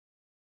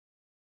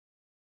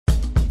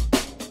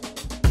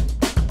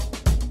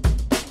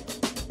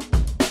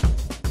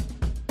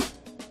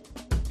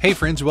Hey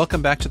friends,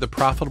 welcome back to the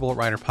Profitable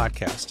Writer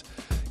Podcast.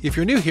 If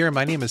you're new here,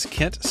 my name is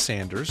Kent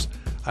Sanders.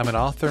 I'm an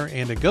author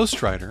and a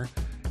ghostwriter,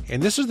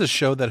 and this is the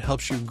show that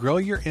helps you grow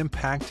your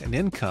impact and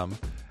income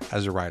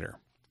as a writer.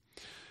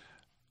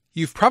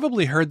 You've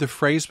probably heard the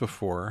phrase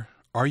before,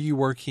 are you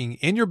working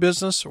in your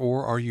business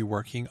or are you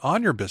working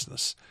on your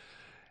business?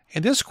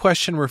 And this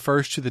question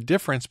refers to the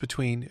difference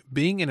between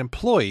being an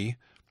employee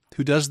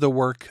who does the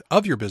work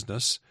of your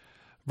business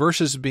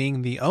versus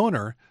being the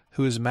owner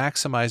who is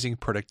maximizing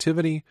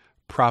productivity,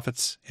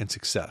 profits, and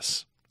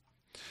success.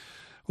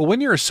 Well, when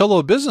you're a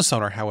solo business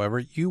owner, however,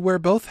 you wear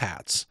both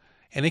hats,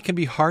 and it can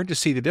be hard to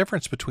see the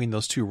difference between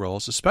those two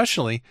roles,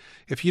 especially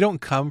if you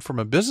don't come from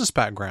a business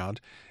background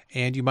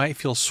and you might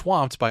feel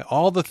swamped by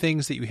all the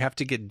things that you have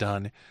to get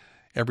done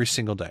every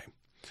single day.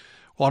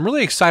 Well, I'm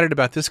really excited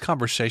about this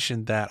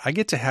conversation that I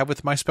get to have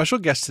with my special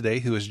guest today,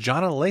 who is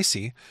Johnna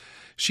Lacey.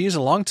 She is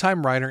a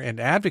longtime writer and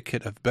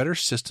advocate of better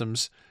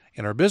systems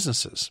in our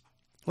businesses.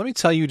 Let me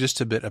tell you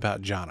just a bit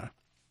about Johnna.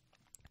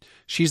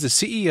 She's the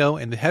CEO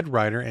and the head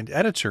writer and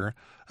editor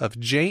of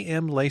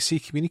Lacey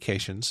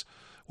Communications,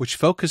 which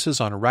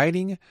focuses on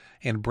writing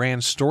and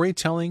brand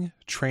storytelling,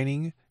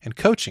 training, and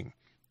coaching,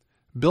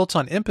 built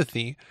on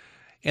empathy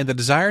and the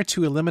desire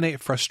to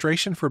eliminate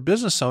frustration for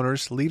business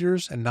owners,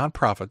 leaders, and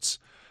nonprofits.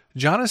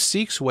 Johnna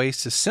seeks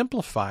ways to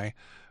simplify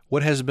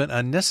what has been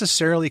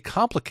unnecessarily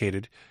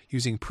complicated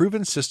using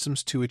proven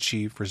systems to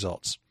achieve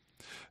results.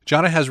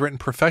 Johnna has written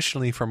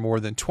professionally for more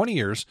than 20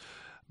 years,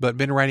 but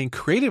been writing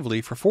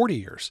creatively for 40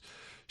 years.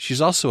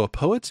 She's also a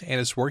poet and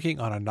is working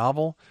on a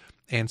novel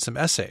and some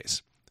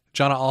essays.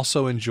 Johnna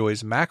also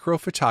enjoys macro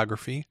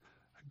photography,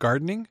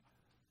 gardening,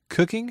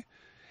 cooking,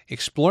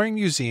 exploring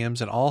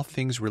museums, and all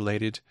things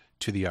related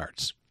to the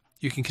arts.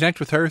 You can connect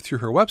with her through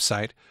her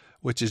website,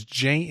 which is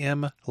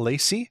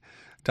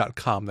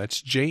jmlacey.com.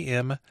 That's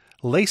jmlacey,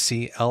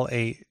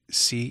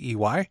 Lacey.com.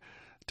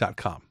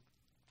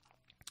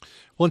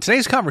 Well, in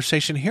today's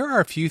conversation, here are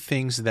a few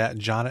things that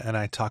Johnna and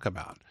I talk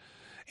about.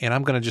 And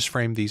I'm going to just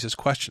frame these as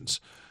questions.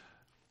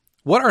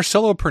 What are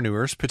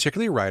solopreneurs,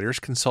 particularly writers,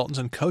 consultants,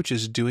 and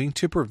coaches, doing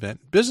to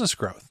prevent business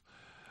growth?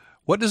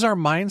 What does our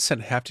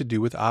mindset have to do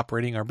with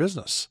operating our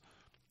business?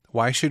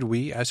 Why should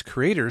we, as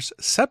creators,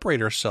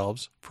 separate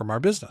ourselves from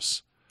our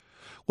business?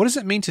 What does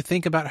it mean to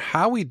think about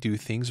how we do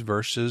things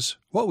versus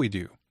what we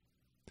do?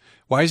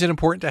 Why is it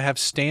important to have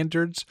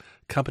standards,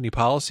 company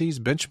policies,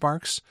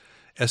 benchmarks,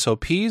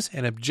 SOPs,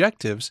 and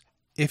objectives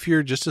if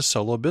you're just a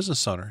solo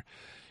business owner?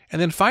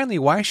 And then finally,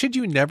 why should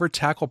you never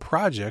tackle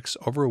projects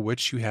over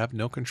which you have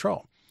no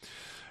control?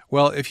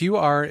 Well, if you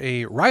are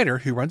a writer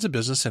who runs a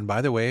business, and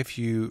by the way, if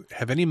you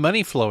have any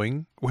money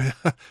flowing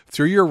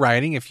through your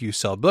writing, if you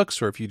sell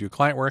books or if you do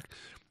client work,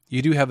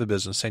 you do have a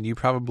business, and you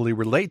probably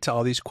relate to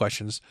all these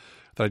questions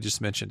that I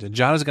just mentioned. And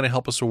John is going to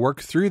help us work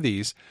through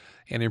these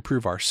and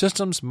improve our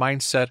systems,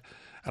 mindset,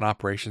 and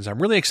operations. I'm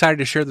really excited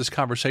to share this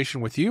conversation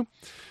with you.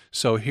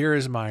 So here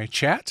is my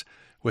chat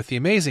with the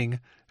amazing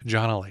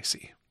Johnna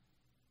Lacey.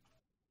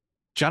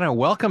 Johnna,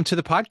 welcome to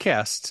the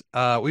podcast.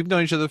 We've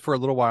known each other for a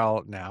little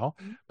while now,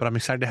 but I'm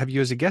excited to have you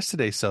as a guest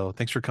today. So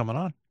thanks for coming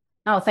on.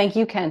 Oh, thank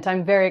you, Kent.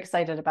 I'm very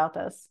excited about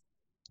this.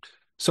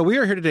 So we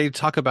are here today to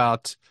talk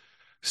about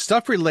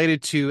stuff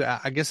related to,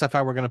 I guess if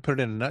I were going to put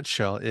it in a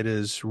nutshell, it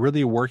is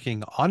really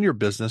working on your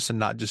business and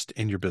not just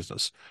in your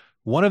business.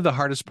 One of the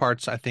hardest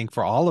parts, I think,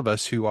 for all of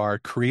us who are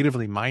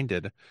creatively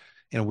minded,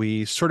 and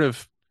we sort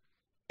of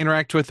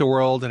interact with the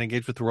world and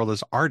engage with the world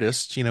as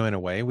artists, in a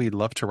way. We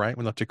love to write,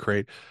 we love to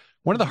create.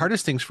 One of the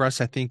hardest things for us,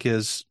 I think,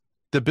 is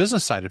the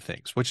business side of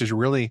things, which is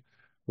really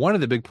one of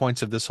the big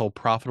points of this whole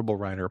Profitable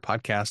Writer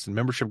podcast and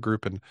membership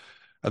group and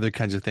other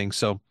kinds of things.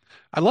 So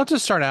I'd love to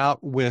start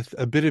out with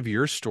a bit of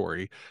your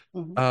story.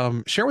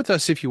 Share with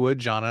us, if you would,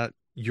 Johnna,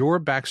 your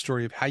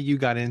backstory of how you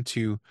got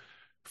into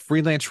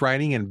freelance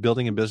writing and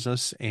building a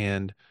business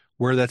and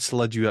where that's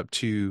led you up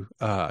to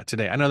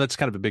today. I know that's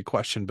kind of a big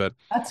question, but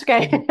that's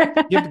okay.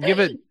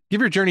 Give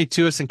your journey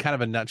to us in kind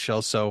of a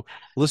nutshell so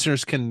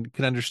listeners can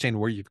understand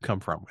where you've come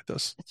from with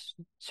this.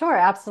 Sure,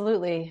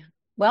 absolutely.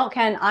 Well,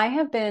 Ken, I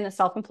have been a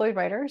self-employed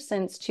writer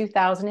since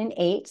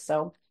 2008.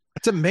 So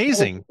that's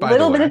amazing. A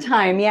little bit of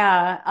time.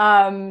 Yeah.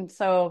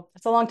 So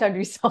it's a long time to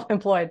be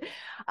self-employed.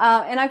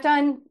 And I've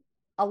done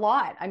a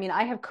lot. I mean,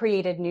 I have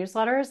created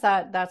newsletters.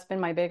 That's been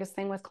my biggest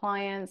thing with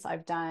clients.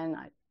 I've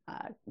done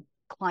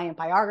client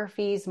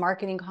biographies,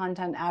 marketing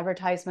content,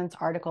 advertisements,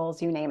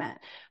 articles, you name it.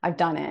 I've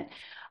done it.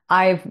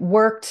 I've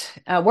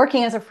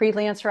working as a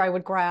freelancer. I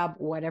would grab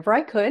whatever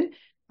I could,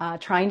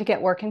 trying to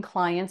get work in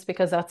clients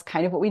because that's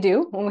kind of what we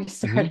do when we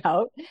start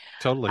out.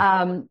 Totally.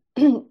 And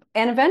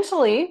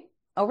eventually,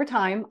 over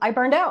time, I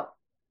burned out.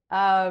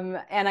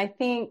 And I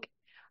think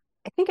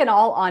in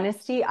all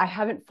honesty, I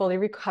haven't fully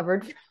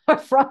recovered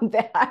from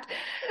that.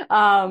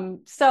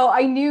 So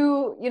I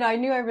knew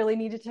I really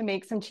needed to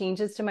make some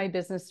changes to my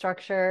business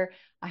structure.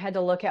 I had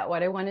to look at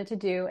what I wanted to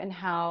do and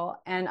how.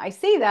 And I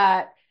see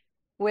that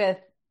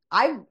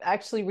I've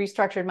actually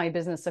restructured my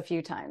business a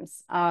few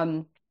times.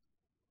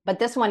 But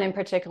this one in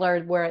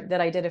particular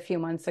that I did a few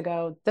months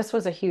ago, this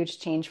was a huge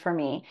change for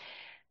me.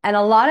 And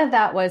a lot of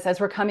that was as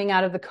we're coming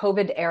out of the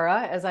COVID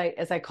era, as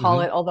I call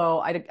Hmm. it, although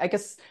I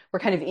guess we're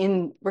going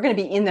to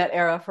be in that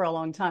era for a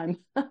long time.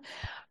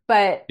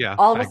 But Yeah,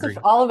 I agree.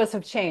 all of us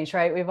have changed,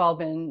 right? We've all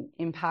been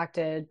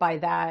impacted by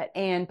that.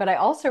 But I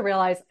also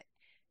realized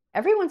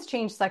everyone's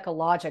changed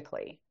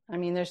psychologically. I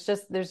mean, there's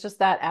just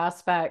that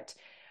aspect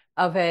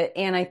of it.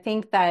 And I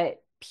think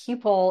that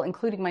people,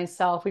 including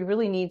myself, we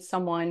really need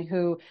someone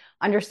who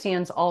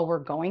understands all we're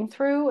going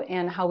through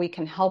and how we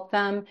can help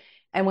them.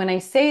 And when I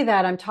say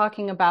that, I'm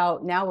talking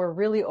about now we're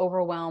really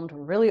overwhelmed,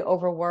 we're really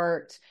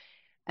overworked.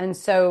 And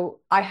so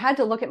I had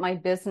to look at my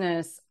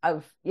business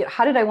of,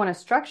 how did I want to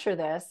structure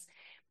this?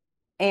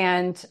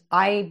 And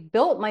I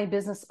built my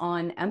business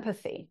on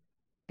empathy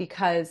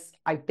because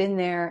I've been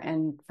there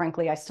and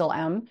frankly, I still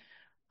am.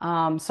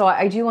 So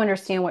I do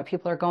understand what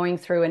people are going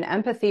through. And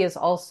empathy is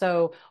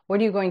also, what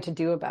are you going to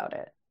do about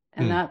it?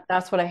 And Hmm,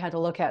 that's what I had to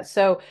look at.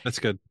 So that's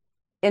good.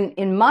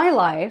 in my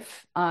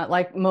life,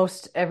 like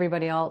most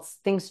everybody else,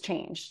 things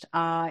changed.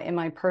 In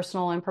my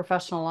personal and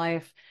professional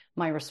life,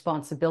 my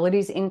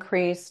responsibilities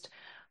increased.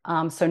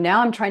 So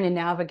now I'm trying to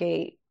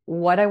navigate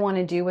what I want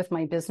to do with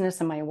my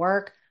business and my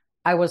work.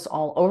 I was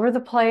all over the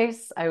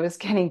place. I was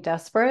getting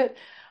desperate.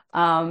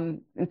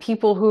 And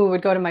people who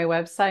would go to my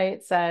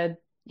website said,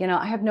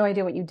 I have no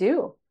idea what you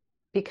do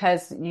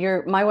because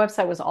my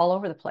website was all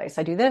over the place.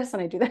 I do this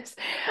and I do this.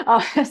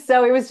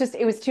 So it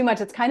was too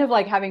much. It's kind of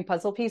like having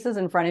puzzle pieces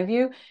in front of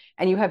you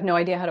and you have no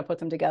idea how to put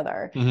them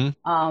together. Hmm.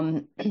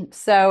 Um,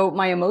 so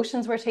my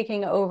emotions were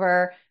taking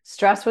over.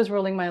 Stress was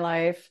ruling my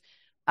life.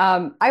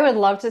 I would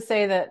love to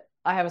say that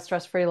I have a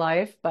stress-free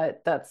life,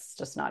 but that's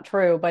just not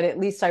true. But at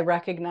least I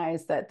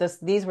recognize that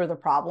these were the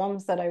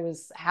problems that I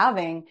was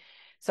having.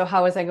 So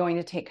how was I going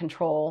to take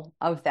control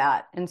of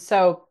that? And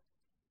so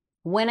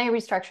when I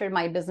restructured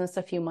my business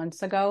a few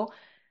months ago,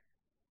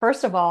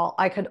 first of all,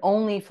 I could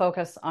only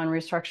focus on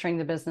restructuring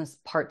the business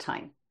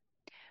part-time.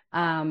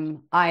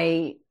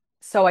 I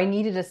so I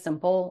needed a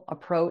simple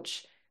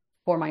approach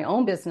for my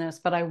own business,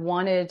 but I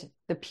wanted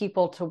the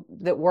people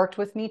that worked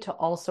with me to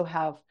also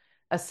have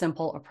a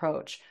simple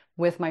approach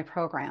with my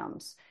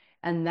programs.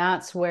 And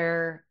that's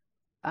where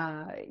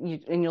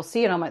you'll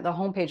see it on the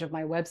homepage of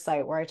my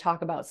website where I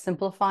talk about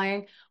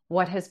simplifying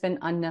what has been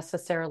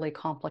unnecessarily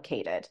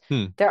complicated.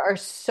 Hmm. There are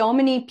so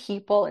many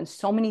people and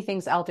so many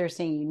things out there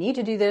saying you need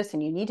to do this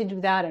and you need to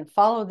do that and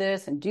follow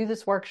this and do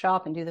this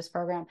workshop and do this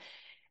program.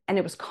 And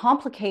it was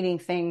complicating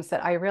things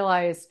that I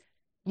realized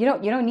you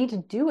don't need to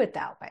do it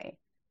that way.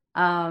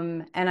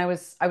 And I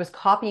was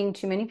copying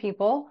too many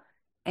people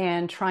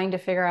and trying to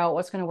figure out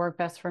what's going to work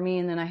best for me.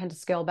 And then I had to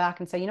scale back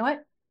and say, you know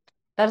what?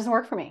 That doesn't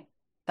work for me.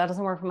 That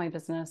doesn't work for my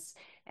business.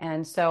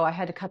 And so I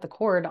had to cut the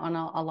cord on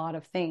a lot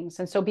of things.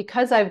 And so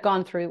because I've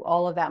gone through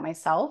all of that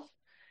myself,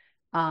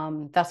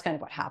 that's kind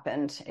of what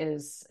happened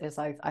is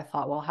I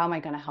thought, well, how am I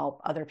going to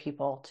help other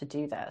people to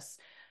do this?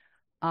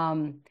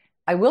 Um,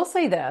 I will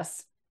say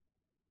this.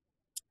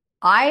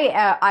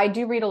 I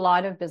do read a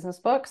lot of business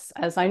books,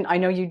 as I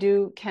know you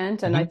do,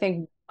 Kent, and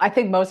Hmm. I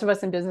think most of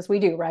us in business we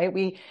do, right?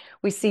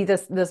 We see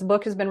this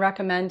book has been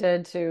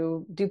recommended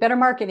to do better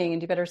marketing and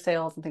do better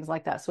sales and things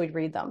like that. So we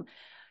read them.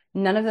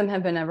 None of them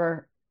have been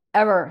ever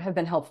have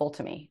been helpful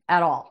to me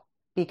at all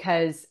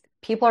because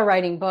people are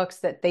writing books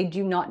that they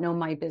do not know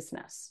my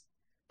business.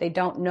 They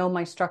don't know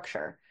my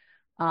structure.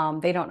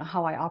 They don't know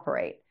how I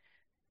operate.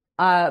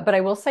 But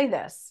I will say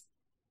this.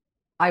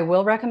 I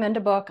will recommend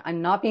a book.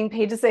 I'm not being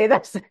paid to say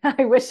this.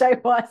 I wish I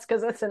was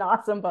because it's an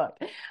awesome book.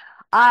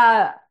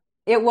 Uh,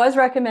 it was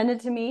recommended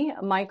to me,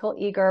 Michael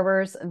E.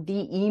 Gerber's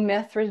The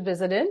E-Myth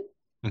Revisited.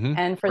 Hmm.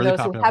 And for Really those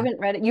who popular. haven't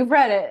read it, you've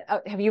read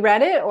it. Have you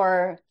read it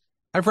or?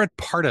 I've read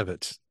part of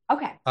it.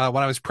 Okay. When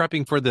I was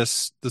prepping for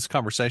this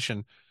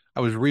conversation, I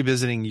was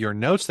revisiting your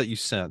notes that you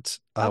sent,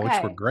 which were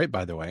Okay. great,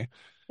 by the way.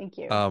 Thank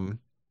you. Um,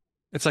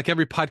 it's like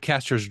every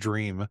podcaster's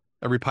dream,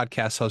 every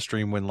podcast host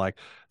dream when like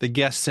the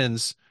guest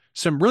sends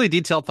some really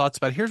detailed thoughts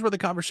about here's where the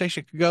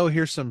conversation could go,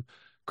 here's some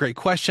great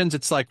questions.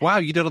 It's like, wow,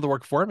 you did all the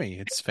work for me.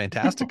 It's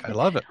fantastic. I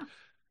love it.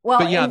 Well,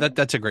 But yeah, and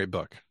that's a great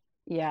book.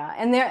 yeah,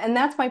 and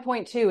that's my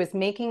point too, is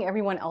making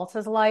everyone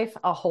else's life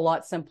a whole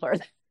lot simpler.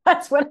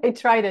 That's what I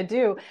try to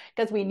do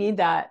because we need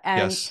that.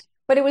 Yes.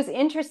 But it was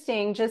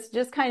interesting,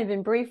 just kind of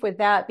in brief with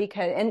that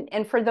because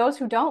and for those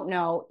who don't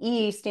know,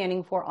 E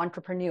standing for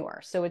entrepreneur.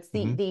 So it's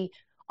the Hmm. the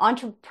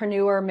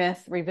entrepreneur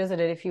myth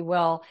revisited, if you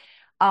will.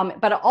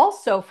 But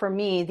also for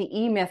me, the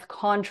E myth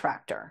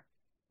contractor,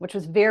 which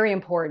was very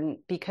important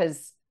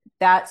because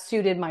that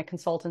suited my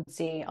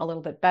consultancy a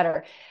little bit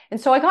better.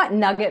 And so I got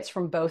nuggets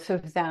from both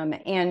of them.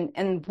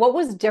 And what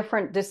was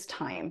different this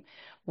time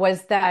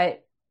was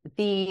that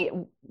the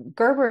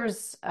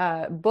Gerber's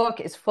book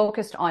is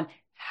focused on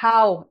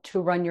how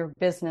to run your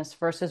business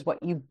versus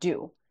what you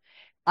do.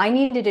 I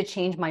needed to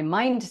change my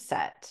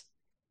mindset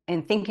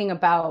in thinking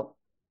about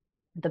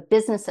the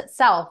business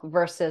itself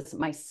versus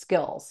my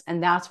skills.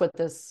 And that's what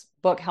this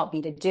book helped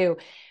me to do.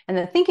 And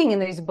the thinking in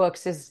these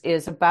books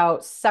is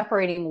about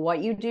separating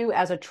what you do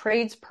as a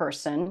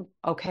tradesperson,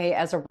 okay,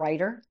 as a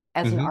writer,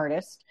 as an Hmm.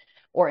 artist,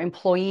 or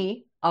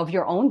employee. of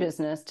your own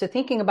business to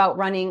thinking about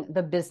running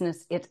the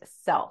business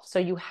itself. So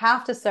you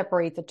have to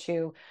separate the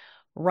two.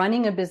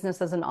 Running a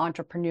business as an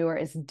entrepreneur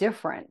is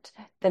different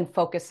than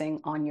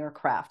focusing on your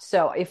craft.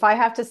 So if I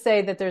have to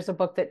say that there's a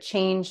book that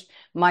changed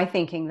my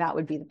thinking, that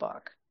would be the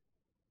book.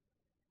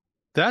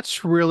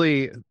 That's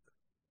really,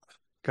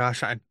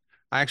 gosh, I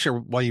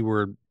actually, while you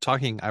were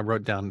talking, I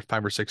wrote down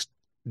five or six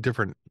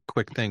different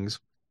quick things.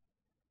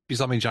 You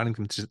saw me jotting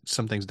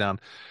some things down.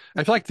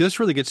 I feel like this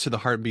really gets to the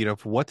heartbeat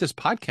of what this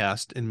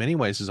podcast in many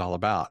ways is all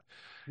about.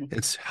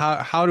 It's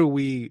how do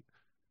we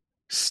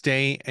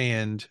stay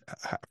and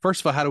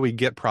first of all, how do we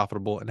get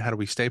profitable and how do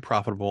we stay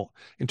profitable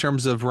in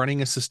terms of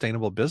running a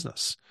sustainable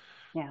business?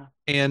 Yeah.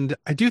 And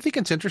I do think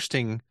it's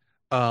interesting.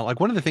 Like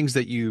one of the things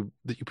that you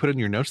put in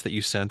your notes that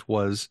you sent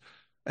was,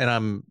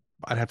 and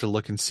I'd have to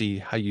look and see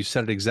how you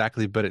said it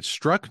exactly, but it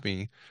struck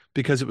me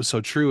because it was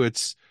so true.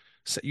 It's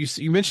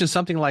you mentioned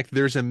something like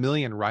there's a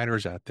million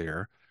writers out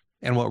there,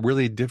 and what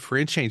really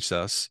differentiates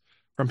us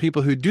from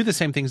people who do the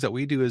same things that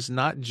we do is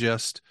not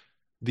just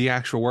the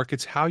actual work,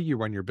 it's how you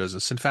run your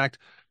business. In fact,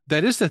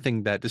 that is the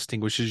thing that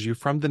distinguishes you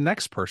from the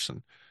next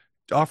person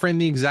offering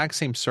the exact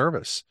same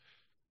service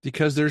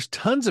because there's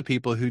tons of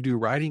people who do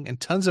writing and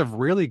tons of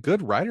really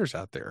good writers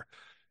out there.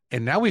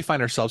 And now we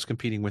find ourselves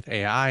competing with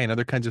AI and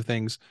other kinds of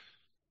things.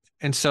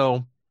 And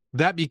so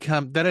that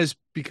has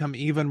become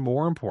even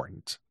more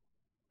important,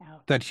 Yeah.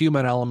 that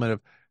human element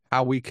of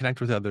how we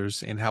connect with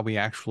others and how we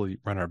actually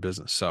run our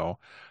business. So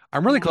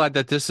I'm really Yeah. glad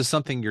that this is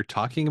something you're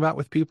talking about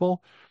with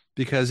people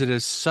because it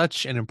is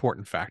such an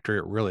important factor.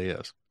 It really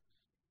is.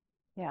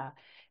 Yeah.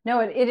 No,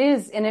 it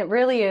is. And it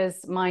really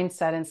is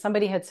mindset. And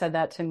somebody had said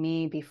that to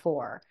me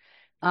before.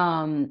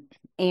 Um,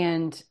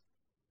 and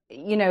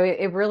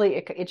it really,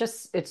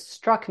 it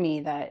struck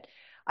me that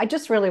I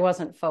just really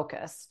wasn't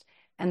focused.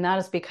 And that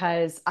is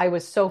because I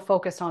was so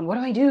focused on what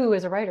do I do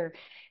as a writer?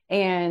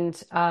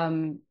 And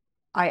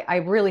I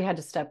really had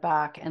to step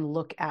back and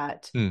look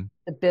at Hmm.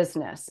 the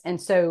business. And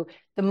so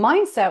the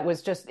mindset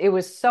was it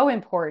was so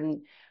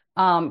important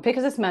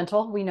because it's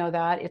mental. We know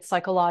that it's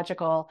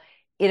psychological.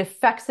 It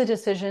affects the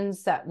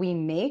decisions that we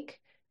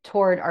make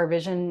toward our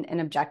vision and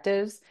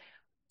objectives.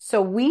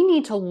 So we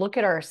need to look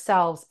at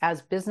ourselves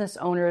as business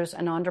owners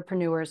and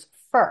entrepreneurs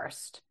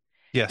first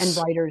and Yes.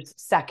 writers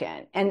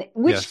second. And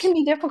which Yes. can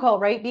be difficult,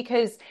 right?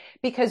 Because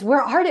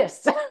we're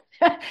artists,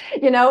 and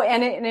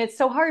it's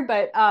so hard.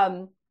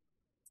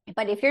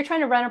 But if you're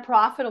trying to run a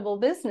profitable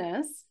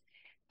business,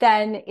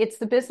 then it's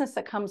the business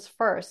that comes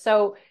first.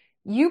 So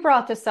you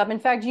brought this up. In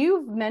fact,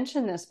 you've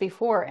mentioned this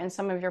before in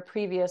some of your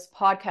previous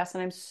podcasts,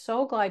 and I'm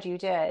so glad you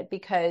did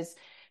because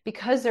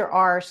there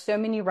are so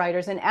many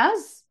writers, and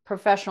as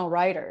professional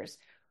writers,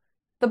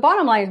 the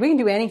bottom line is we can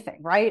do anything,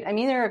 right? I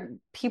mean, there are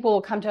people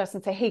who come to us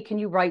and say, "Hey, can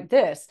you write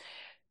this?"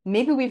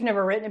 Maybe we've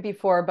never written it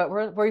before, but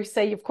we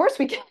say, "Of course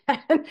we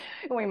can."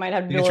 We might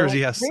have to The do a answer is little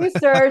yes.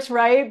 research,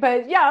 right?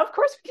 But yeah, of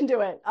course we can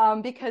do it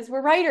because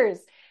we're writers.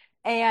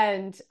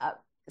 And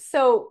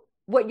so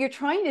what you're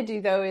trying to do,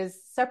 though, is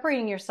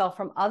separating yourself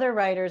from other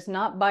writers,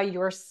 not by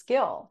your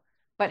skill,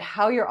 but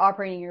how you're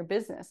operating your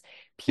business.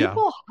 Yeah,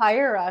 People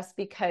hire us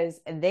because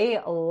they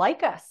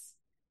like us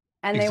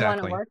and they want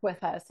to exactly. work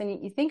with us.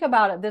 And you think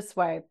about it this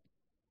way.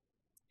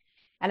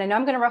 And I know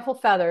I'm going to ruffle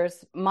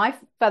feathers. My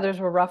feathers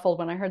were ruffled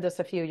when I heard this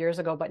a few years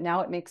ago, but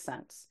now it makes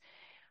sense.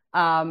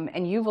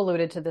 And you've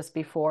alluded to this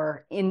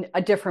before in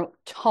a different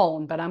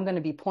tone, but I'm going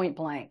to be point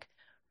blank.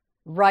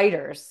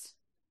 Writers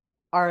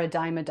are a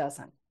dime a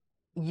dozen.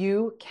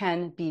 You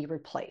can be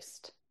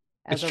replaced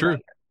It's as a true.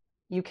 writer.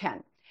 You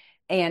can.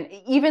 And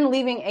even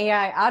leaving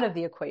AI out of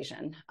the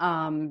equation,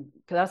 because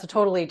that's a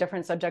totally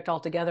different subject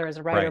altogether as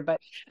a writer. Right.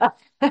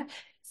 But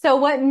so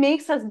what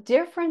makes us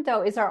different,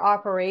 though, is our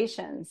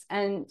operations.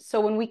 And so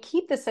when we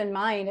keep this in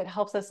mind, it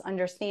helps us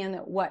understand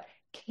that what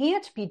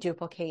can't be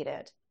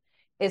duplicated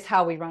is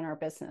how we run our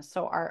business.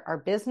 So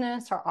our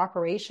business, our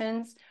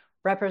operations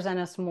represent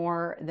us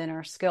more than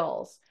our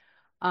skills.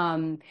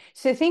 So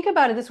think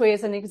about it this way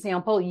as an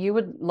example. You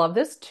would love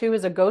this too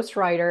as a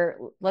ghostwriter.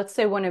 Let's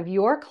say one of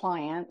your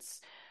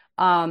clients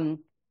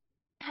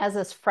has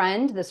this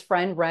friend. This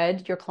friend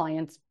read your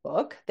client's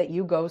book that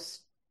you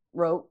ghost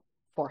wrote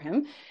for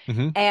him,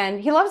 Hmm.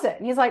 and he loves it.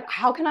 And he's like,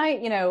 "How can I?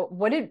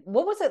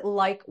 What was it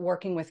like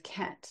working with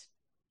Kent?"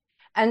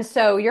 And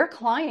so your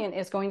client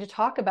is going to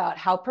talk about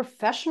how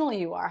professional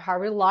you are, how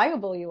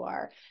reliable you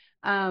are,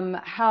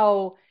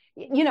 how,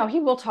 he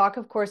will talk,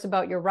 of course,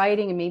 about your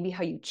writing and maybe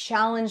how you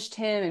challenged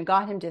him and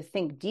got him to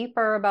think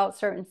deeper about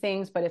certain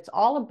things. But it's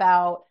all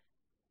about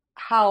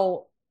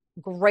how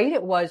great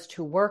it was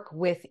to work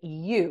with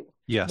you.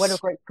 What a Yes,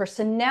 great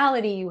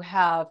personality you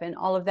have and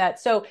all of that.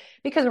 So,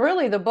 because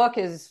really the book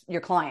is your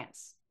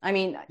client's. I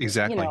mean,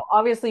 exactly.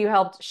 obviously you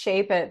helped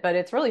shape it, but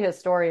it's really his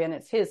story and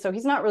it's his. So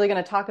he's not really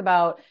going to talk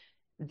about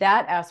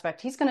that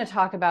aspect. He's going to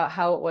talk about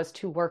how it was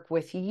to work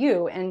with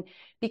you. And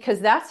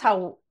because that's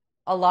how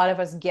a lot of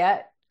us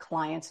get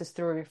clients is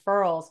through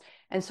referrals.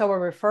 And so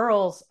our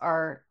referrals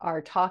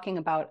are talking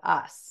about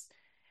us.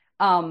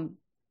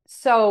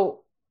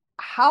 So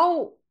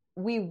how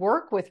we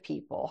work with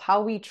people,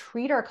 how we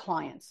treat our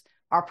clients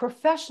our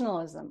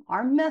professionalism,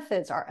 our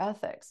methods, our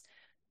ethics.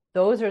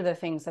 Those are the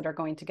things that are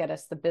going to get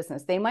us the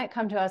business. They might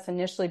come to us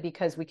initially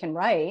because we can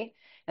write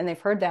and they've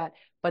heard that,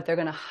 but they're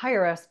going to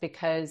hire us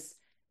because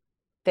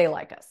they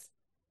like us.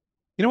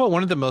 You know what?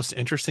 One of the most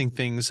interesting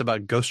things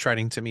about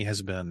ghostwriting to me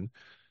has been,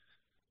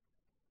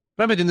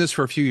 I've been doing this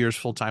for a few years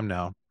full time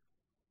now.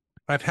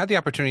 I've had the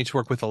opportunity to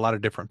work with a lot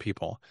of different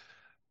people,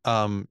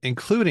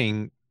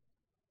 including,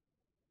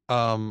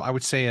 I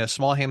would say a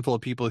small handful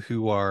of people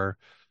who are,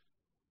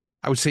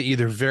 I would say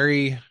either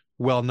very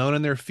well known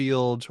in their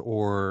field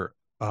or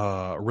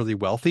really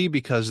wealthy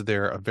because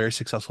they're a very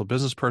successful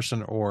business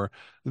person, or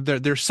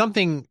there's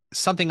something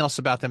else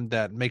about them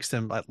that makes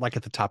them like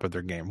at the top of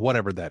their game,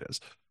 whatever that is.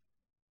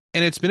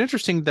 And it's been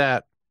interesting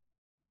that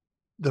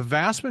the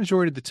vast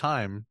majority of the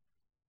time,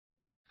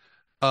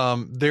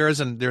 there's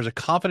a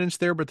confidence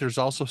there, but there's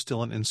also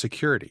still an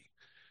insecurity.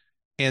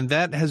 And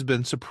that has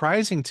been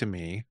surprising to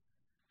me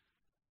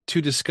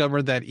to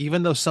discover that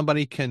even though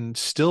somebody can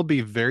still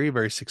be very,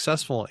 very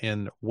successful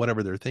in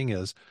whatever their thing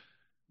is,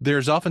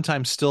 there's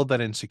oftentimes still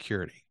that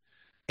insecurity.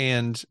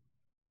 And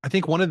I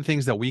think one of the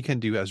things that we can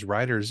do as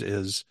writers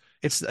is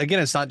it's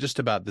not just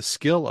about the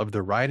skill of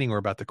the writing or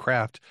about the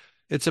craft.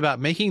 It's about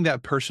making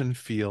that person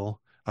feel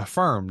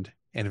affirmed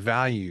and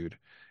valued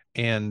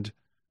and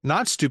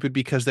not stupid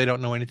because they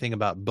don't know anything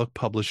about book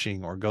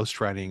publishing or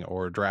ghostwriting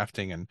or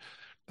drafting. And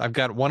I've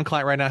got one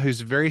client right now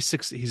he's a very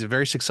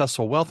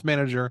successful wealth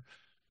manager.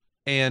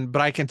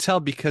 But I can tell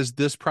because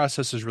this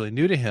process is really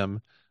new to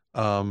him,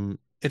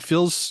 it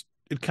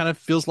kind of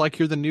feels like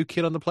you're the new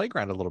kid on the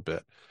playground a little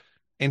bit.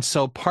 And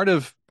so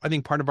I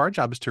think part of our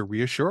job is to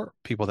reassure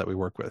people that we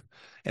work with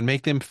and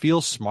make them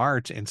feel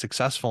smart and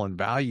successful and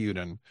valued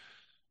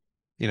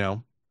you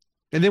know,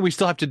 and then we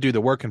still have to do the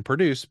work and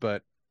produce,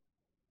 but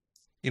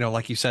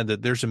like you said,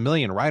 that there's a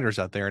million writers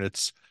out there and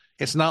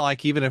it's not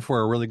like even if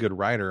we're a really good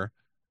writer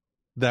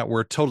that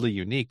we're totally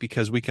unique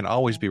because we can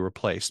always be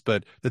replaced.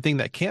 But the thing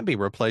that can't be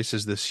replaced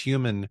is this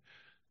human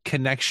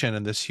connection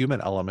and this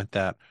human element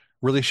that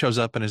really shows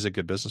up and is a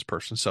good business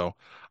person. So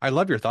I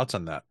love your thoughts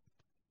on that.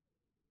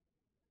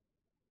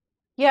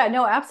 Yeah,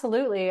 no,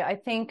 absolutely. I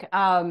think,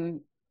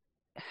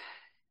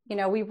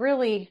 we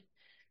really,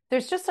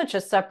 there's just such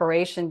a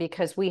separation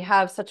because we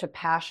have such a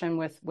passion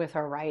with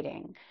our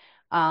writing.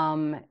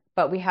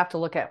 But we have to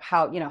look at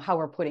how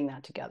we're putting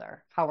that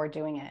together, how we're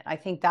doing it. I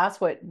think that's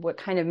what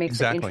kind of makes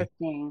it Exactly.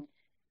 interesting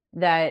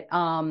that,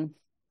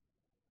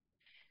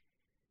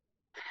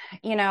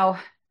 you know,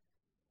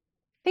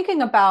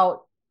 thinking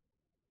about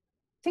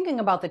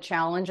the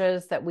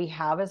challenges that we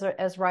have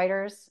as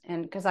writers,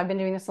 and because I've been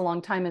doing this a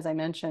long time, as I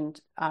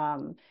mentioned,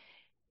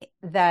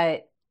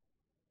 that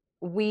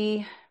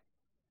we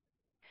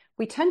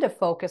we tend to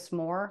focus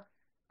more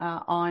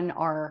on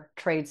our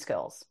trade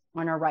skills,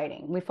 on our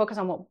writing. We focus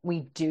on what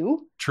we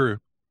do, True.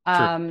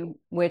 True.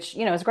 which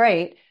is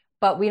great,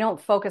 but we don't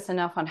focus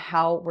enough on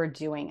how we're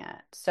doing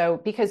it.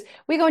 So because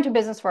we go into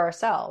business for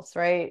ourselves,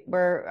 right?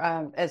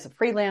 We're as a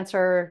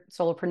freelancer,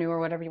 solopreneur,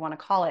 whatever you want to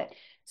call it.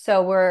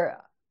 So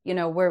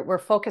we're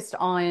focused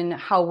on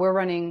how we're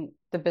running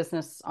the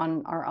business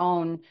on our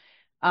own,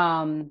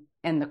 and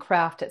the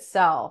craft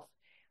itself.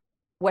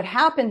 What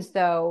happens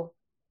though,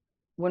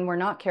 when we're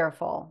not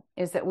careful,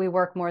 is that we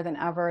work more than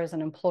ever as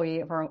an employee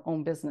of our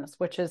own business,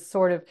 which is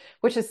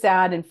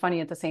sad and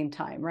funny at the same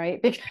time,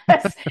 right?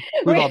 Because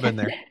We've we all been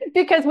there.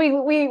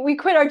 we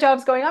quit our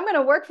jobs going, I'm going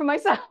to work for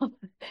myself,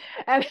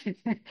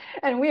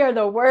 and we are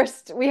the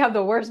worst. We have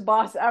the worst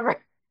boss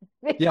ever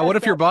Yeah. because What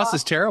if your that boss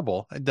is boss,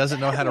 terrible and doesn't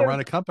know how to run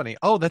a company?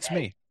 Oh, that's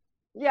me.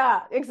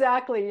 yeah,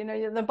 exactly.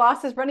 The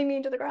boss is running me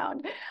into the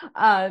ground.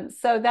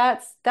 So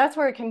that's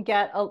where it can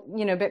get a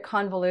bit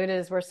convoluted.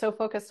 Is we're so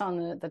focused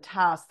on the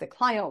task, the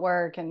client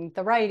work, and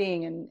the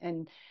writing,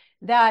 and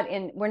that,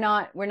 and we're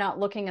not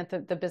looking at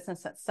the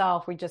business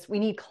itself. We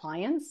need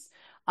clients,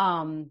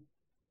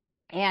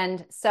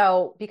 and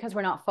so because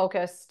we're not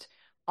focused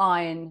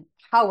on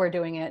how we're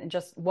doing it and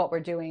just what we're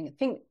doing, I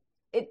think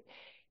it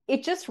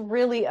it just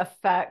really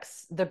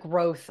affects the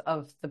growth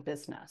of the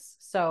business.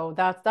 So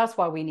that's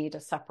why we need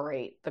to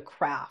separate the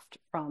craft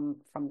from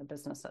the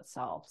business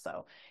itself.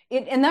 So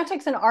and that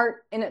takes an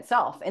art in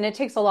itself, and it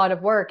takes a lot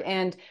of work.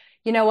 And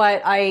you know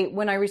what?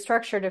 When I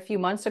restructured a few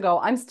months ago,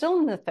 I'm still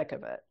in the thick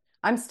of it.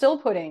 I'm still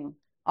putting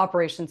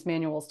operations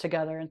manuals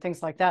together and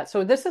things like that.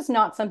 So this is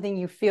not something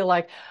you feel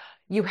like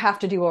you have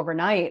to do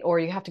overnight or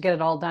you have to get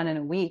it all done in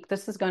a week.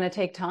 This is going to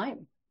take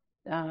time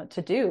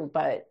to do,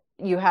 but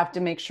you have to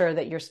make sure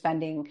that you're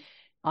spending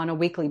on a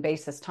weekly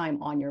basis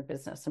time on your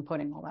business and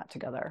putting all that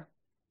together.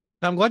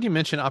 Now, I'm glad you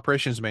mentioned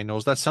operations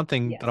manuals. That's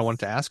something that I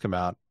wanted Yes. to ask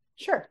about.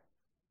 Sure.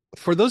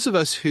 For those of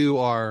us who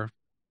are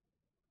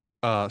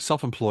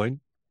self-employed,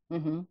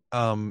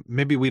 Mm-hmm.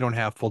 maybe we don't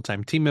have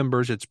full-time team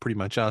members. It's pretty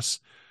much us.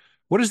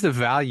 What is the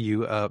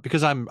value?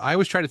 Because I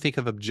always try to think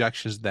of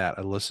objections that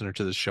a listener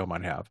to this show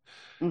might have.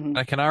 Mm-hmm.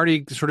 I can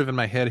already sort of in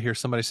my head hear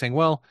somebody saying,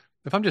 well,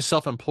 if I'm just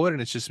self-employed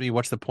and it's just me,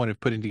 what's the point of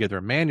putting together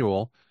a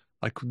manual?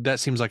 Like that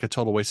seems like a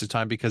total waste of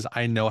time because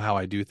I know how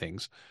I do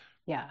things.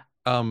 Yeah.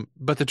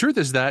 But the truth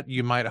is that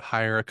you might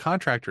hire a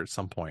contractor at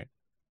some point.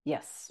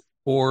 Yes.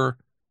 Or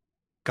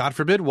God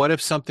forbid, what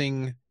if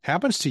something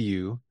happens to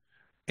you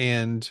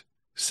and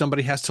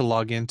somebody has to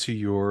log into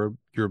your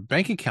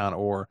bank account,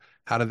 or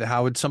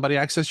how would somebody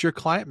access your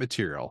client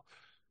material?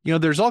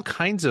 There's all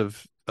kinds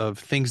of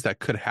things that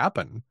could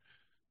happen,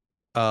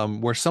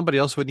 where somebody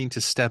else would need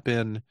to step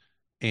in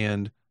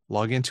and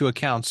log into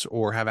accounts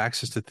or have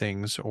access to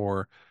things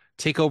or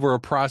take over a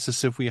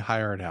process if we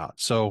hire it out.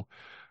 So,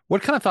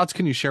 what kind of thoughts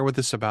can you share with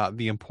us about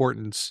the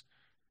importance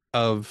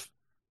of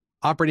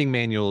operating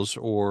manuals,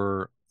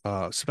 or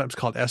sometimes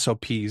called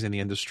SOPs in the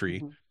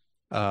industry? Mhm.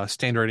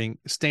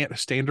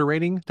 Standard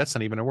rating. That's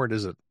not even a word,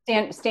 is it?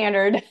 Standard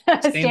Standard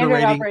standard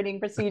rating. operating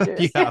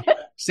procedures. Yeah.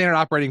 Standard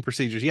operating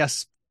procedures.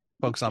 Yes,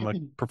 folks, I'm a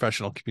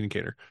professional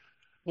communicator.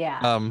 Yeah.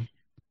 Um,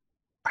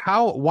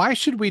 why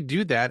should we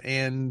do that,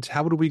 and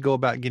how would we go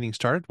about getting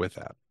started with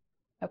that?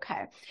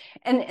 Okay.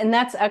 And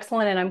that's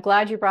excellent. And I'm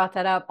glad you brought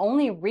that up.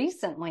 Only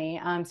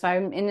recently, so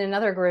I'm in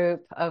another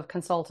group of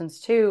consultants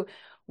too,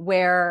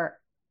 where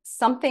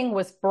something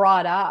was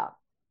brought up,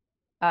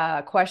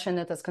 a question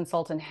that this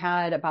consultant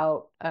had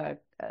about a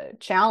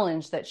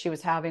challenge that she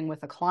was having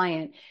with a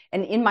client.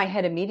 And in my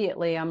head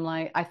immediately,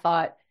 I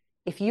thought,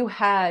 if you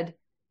had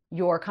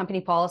your company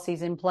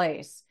policies in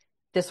place,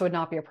 this would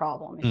not be a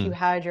problem. If you Hmm.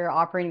 had your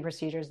operating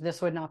procedures,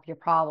 this would not be a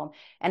problem.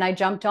 And I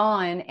jumped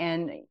on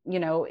and,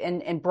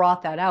 and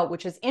brought that out,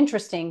 which is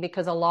interesting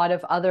because a lot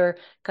of other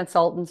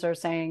consultants are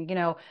saying,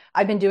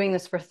 I've been doing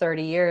this for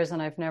 30 years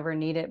and I've never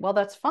needed. Well,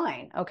 that's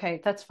fine. Okay,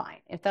 that's fine.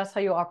 If that's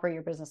how you operate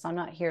your business, I'm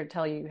not here to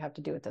tell you you have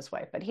to do it this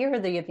way, but here are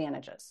the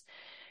advantages.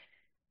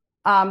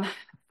 Um,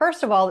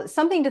 First of all,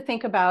 something to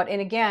think about. And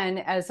again,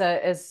 as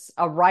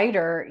a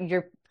writer,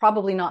 you're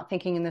probably not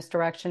thinking in this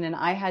direction. And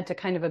I had to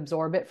kind of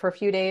absorb it for a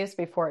few days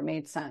before it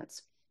made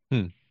sense.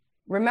 Hmm.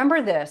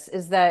 Remember this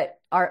is that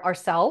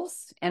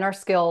ourselves and our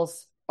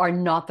skills are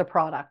not the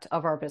product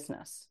of our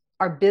business.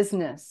 Our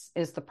business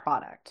is the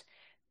product.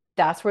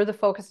 That's where the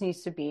focus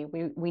needs to be.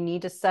 We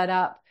need to set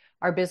up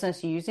our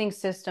business using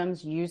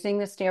systems, using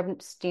the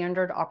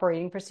standard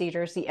operating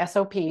procedures, the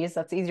SOPs,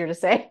 that's easier to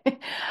say,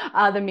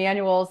 the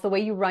manuals, the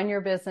way you run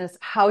your business,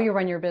 how you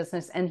run your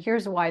business. And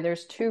here's why.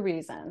 There's two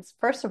reasons.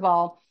 First of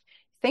all,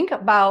 think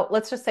about,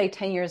 let's just say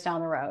 10 years down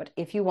the road,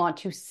 if you want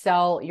to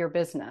sell your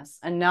business.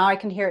 And now I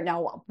can hear it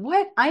now.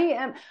 What?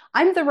 I'm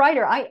the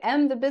writer. I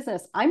am the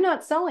business. I'm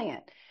not selling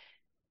it.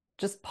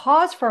 Just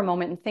pause for a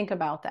moment and think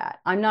about that.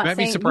 I'm You not might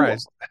be saying you,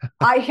 surprised.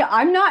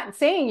 I'm not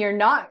saying you're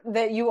not,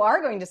 that you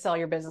are going to sell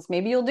your business.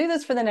 Maybe you'll do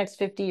this for the next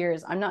 50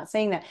 years. I'm not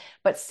saying that,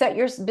 but set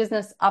your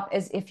business up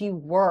as if you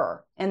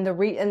were. And the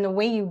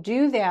way you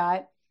do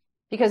that,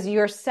 because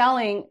you're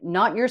selling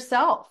not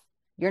yourself.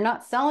 You're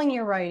not selling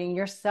your writing,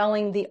 you're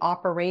selling the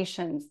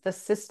operations, the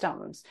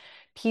systems.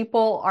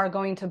 People are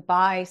going to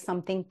buy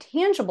something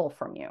tangible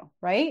from you,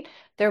 right?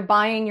 They're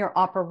buying your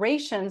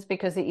operations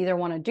because they either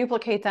want to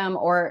duplicate them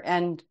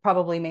and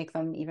probably make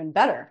them even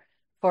better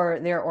for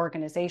their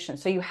organization.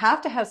 So you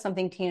have to have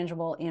something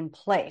tangible in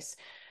place.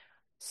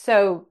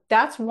 So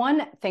that's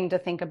one thing to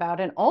think about.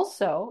 And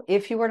also,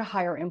 if you were to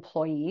hire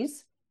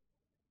employees,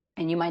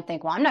 and you might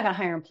think, well, I'm not going to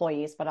hire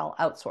employees, but I'll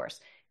outsource.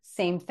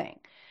 Same thing.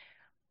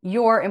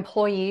 Your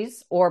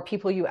employees or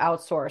people you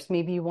outsource,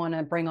 maybe you want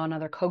to bring on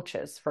other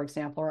coaches, for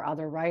example, or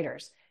other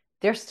writers.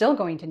 They're still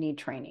going to need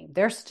training.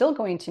 They're still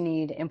going to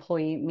need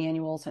employee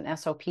manuals and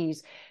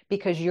SOPs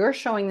because you're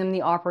showing them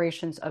the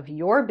operations of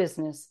your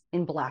business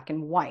in black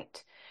and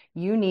white.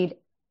 You need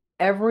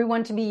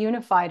everyone to be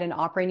unified in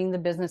operating the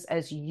business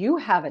as you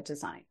have it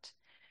designed.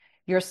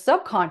 Your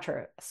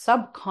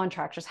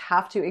subcontractors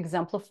have to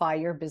exemplify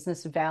your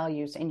business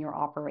values in your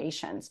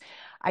operations.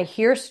 I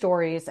hear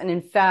stories, and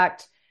in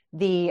fact,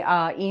 the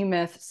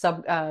E-Myth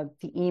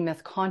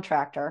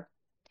contractor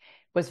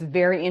was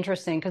very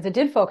interesting because it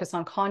did focus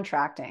on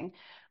contracting.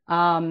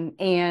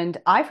 And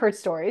I've heard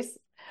stories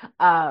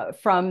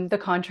from the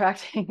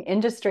contracting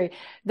industry.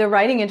 The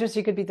writing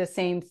industry could be the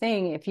same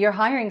thing. If you're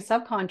hiring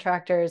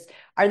subcontractors,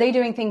 are they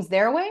doing things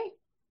their way?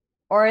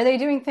 Or are they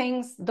doing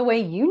things the way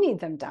you need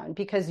them done?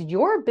 Because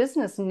your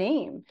business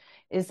name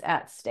is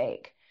at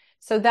stake.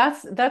 So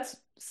that's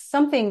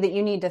something that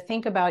you need to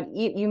think about.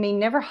 You may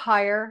never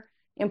hire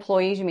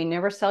employees, you may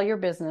never sell your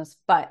business,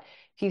 but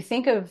if you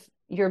think of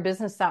your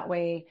business that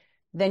way,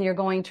 then you're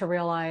going to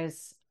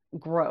realize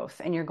growth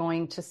and you're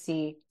going to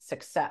see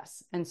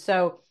success. And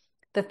so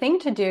the thing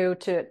to do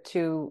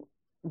to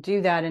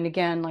do that, and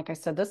again, like I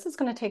said, this is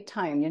going to take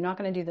time. You're not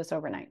going to do this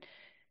overnight.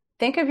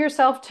 Think of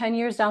yourself 10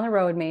 years down the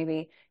road,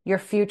 maybe your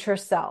future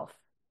self,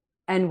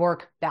 and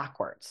work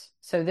backwards.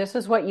 So this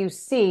is what you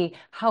see.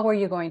 How are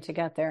you going to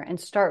get there? And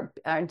start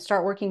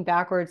working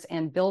backwards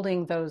and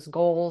building those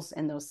goals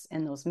and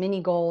those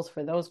mini goals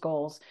for those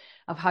goals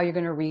of how you're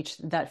going to reach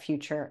that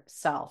future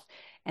self.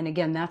 And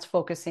again, that's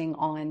focusing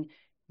on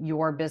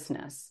your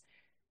business.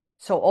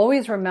 So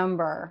always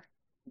remember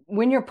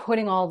when you're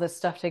putting all this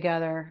stuff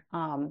together,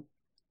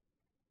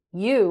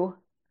 you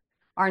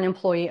are an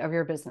employee of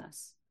your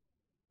business.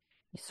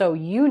 So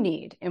you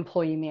need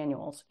employee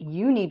manuals,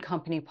 you need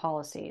company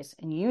policies,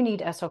 and you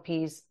need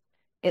SOPs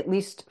at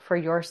least for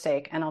your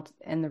sake.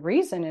 And the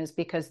reason is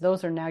because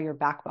those are now your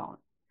backbone.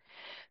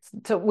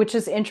 So, which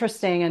is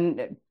interesting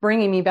and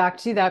bringing me back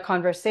to that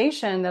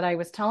conversation that I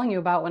was telling you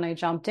about when I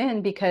jumped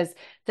in, because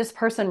this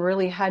person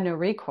really had no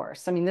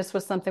recourse. I mean, this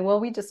was something, well,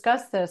 we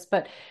discussed this,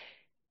 but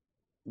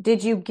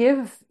did you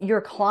give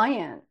your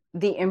client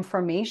the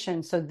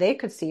information so they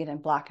could see it in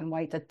black and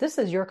white that this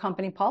is your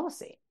company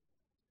policy?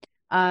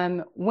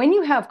 When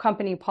you have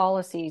company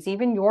policies,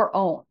 even your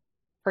own,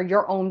 for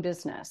your own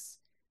business,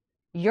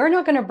 you're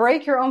not going to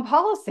break your own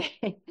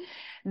policy.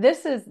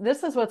 This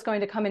is what's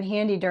going to come in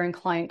handy during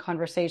client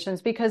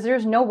conversations, because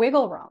there's no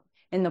wiggle room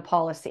in the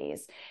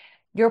policies.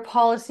 Your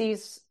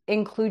policies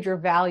include your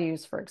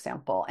values, for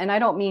example. And I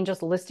don't mean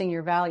just listing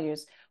your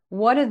values.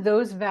 What do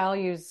those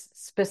values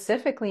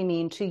specifically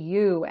mean to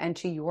you and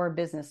to your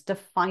business?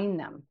 Define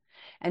them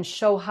and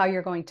show how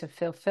you're going to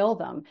fulfill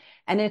them.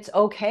 And it's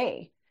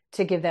okay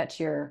to give that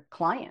to your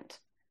client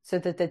so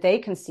that they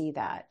can see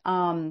that.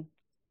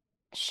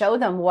 Show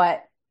them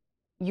what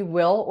you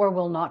will or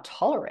will not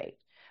tolerate.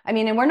 I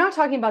mean, and we're not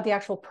talking about the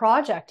actual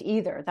project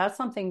either. That's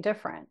something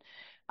different.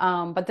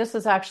 But this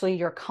is actually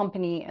your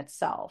company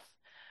itself.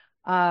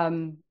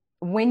 When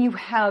you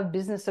have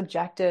business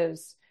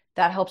objectives,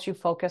 that helps you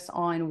focus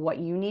on what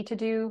you need to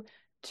do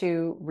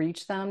to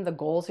reach them, the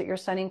goals that you're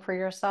setting for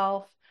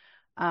yourself.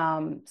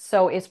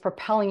 So it's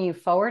propelling you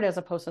forward as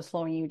opposed to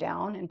slowing you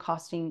down and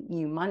costing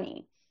you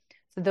money.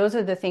 So those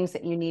are the things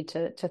that you need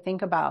to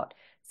think about.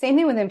 Same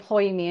thing with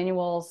employee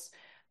manuals,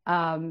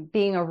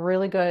 being a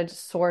really good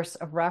source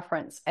of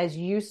reference as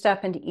you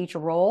step into each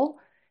role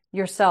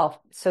yourself.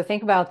 So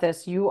think about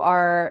this. You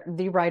are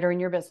the writer in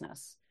your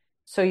business.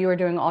 So you are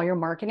doing all your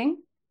marketing,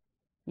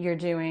 you're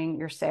doing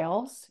your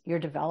sales, your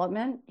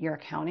development, your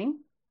accounting,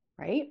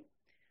 right?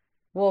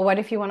 Well, what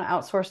if you want to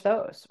outsource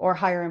those or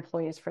hire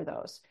employees for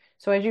those?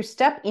 So as you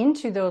step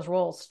into those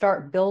roles,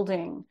 start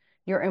building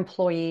your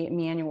employee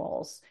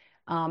manuals,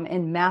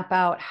 and map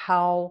out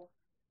how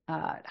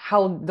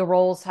the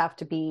roles have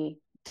to be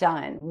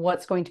done,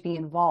 what's going to be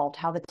involved,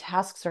 how the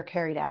tasks are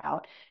carried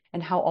out,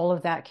 and how all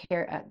of that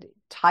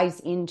ties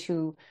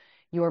into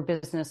your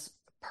business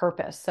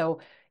purpose. So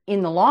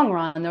in the long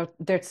run,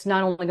 that's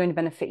not only going to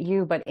benefit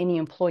you, but any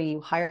employee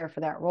you hire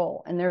for that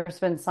role. And there's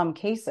been some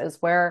cases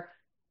where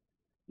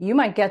you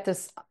might get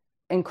this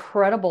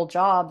incredible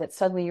job that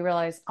suddenly you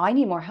realize, I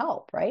need more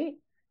help, right?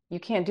 You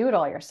can't do it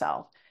all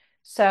yourself.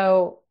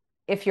 So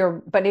if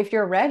you're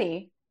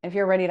ready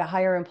to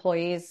hire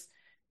employees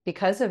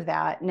because of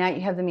that, now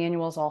you have the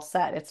manuals all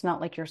set. It's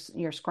not like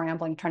you're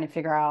scrambling, trying to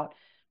figure out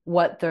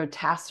what the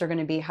tasks are going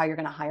to be, how you're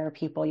going to hire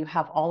people. You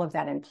have all of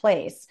that in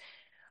place.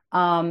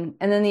 And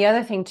then the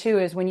other thing too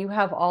is when you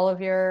have all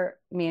of your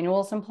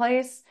manuals in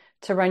place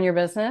to run your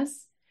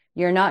business,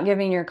 you're not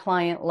giving your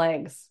client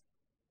legs.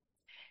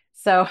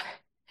 So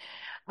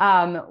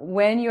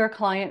when your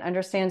client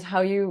understands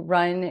how you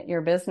run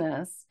your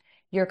business,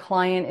 your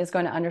client is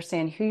going to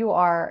understand who you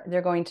are.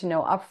 They're going to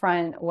know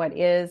upfront what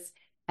is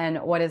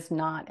and what is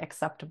not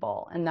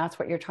acceptable. And that's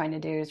what you're trying to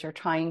do, is you're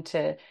trying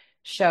to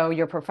show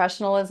your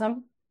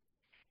professionalism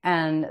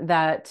and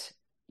that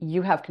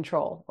you have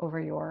control over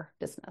your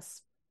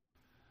business.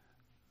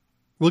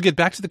 We'll get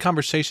back to the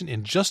conversation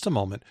in just a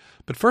moment,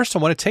 but first I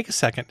want to take a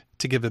second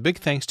to give a big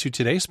thanks to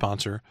today's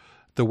sponsor,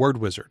 The Word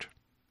Wizard.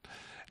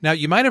 Now,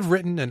 you might have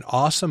written an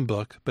awesome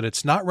book, but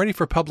it's not ready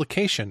for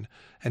publication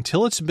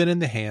until it's been in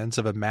the hands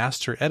of a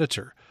master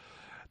editor.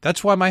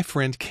 That's why my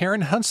friend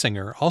Karen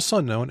Hunsinger,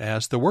 also known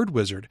as The Word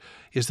Wizard,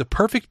 is the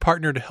perfect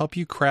partner to help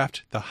you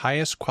craft the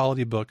highest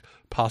quality book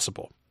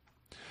possible.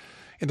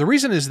 And the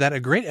reason is that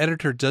a great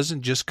editor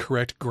doesn't just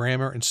correct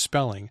grammar and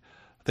spelling,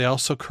 they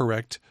also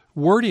correct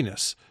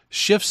wordiness,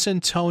 shifts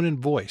in tone and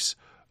voice,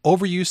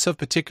 overuse of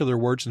particular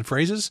words and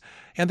phrases,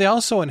 and they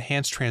also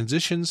enhance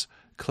transitions,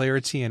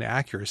 clarity, and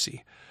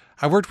accuracy.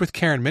 I've worked with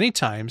Karen many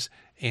times,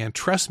 and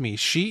trust me,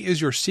 she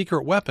is your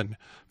secret weapon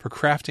for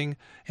crafting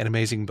an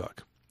amazing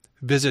book.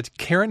 Visit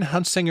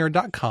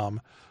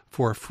KarenHunsinger.com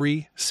for a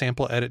free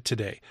sample edit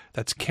today.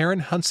 That's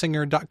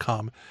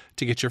KarenHunsinger.com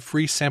to get your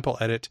free sample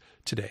edit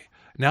today.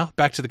 Now,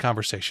 back to the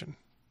conversation.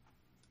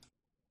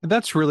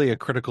 That's really a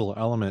critical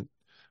element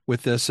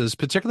with this, is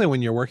particularly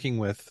when you're working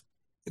with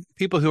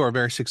people who are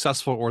very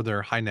successful, or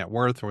they're high net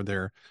worth, or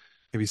they're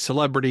maybe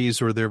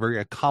celebrities, or they're very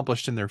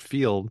accomplished in their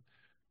field.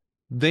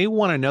 They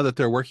want to know that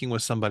they're working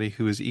with somebody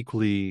who is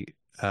equally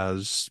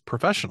as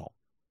professional.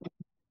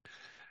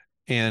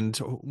 And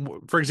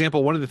for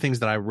example, one of the things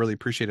that I really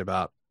appreciate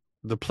about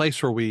the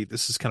place where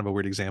this is kind of a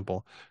weird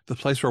example, the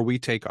place where we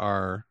take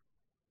our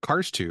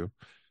cars to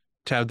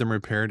have them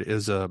repaired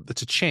it's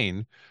a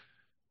chain,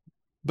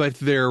 but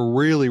they're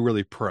really,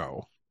 really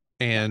pro.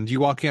 And you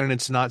walk in and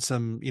it's not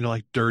some,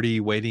 like dirty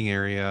waiting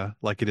area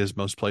like it is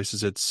most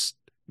places.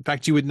 In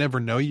fact, you would never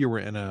know you were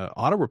in an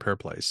auto repair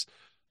place.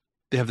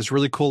 They have this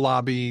really cool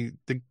lobby.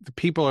 The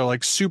people are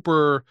like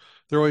they're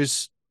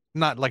always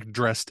not like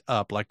dressed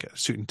up like a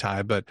suit and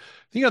tie, but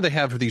they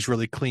have these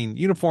really clean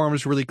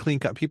uniforms, really clean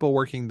cut people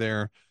working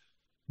there.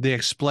 They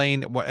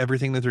explain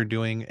everything that they're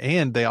doing.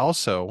 And they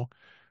also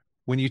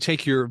when you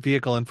take your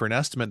vehicle in for an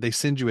estimate, they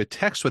send you a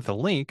text with a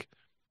link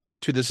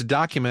to this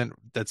document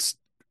that's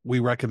we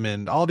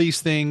recommend all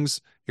these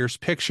things. Here's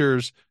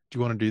pictures. Do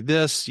you want to do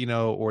this,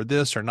 or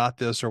this or not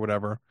this or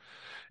whatever?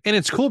 And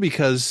it's cool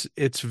because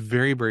it's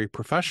very, very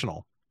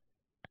professional.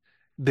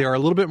 They are a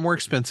little bit more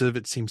expensive,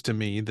 it seems to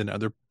me, than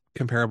other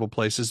comparable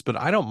places, but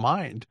I don't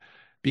mind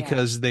Yeah.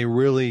 because they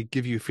really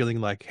give you a feeling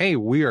like, hey,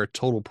 we are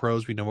total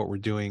pros. We know what we're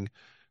doing.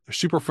 They're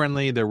super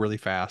friendly. They're really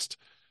fast.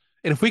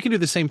 And if we can do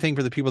the same thing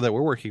for the people that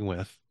we're working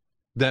with,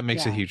 that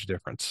makes a Yeah. huge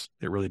difference.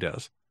 It really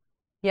does.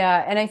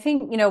 Yeah, and I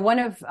think, one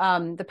of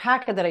the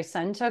packet that I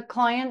send to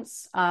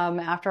clients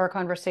after our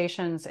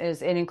conversations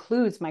is it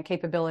includes my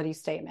capability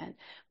statement,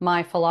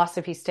 my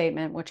philosophy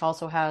statement, which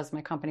also has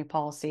my company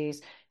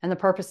policies and the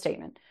purpose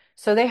statement.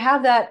 So they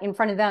have that in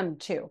front of them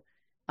too.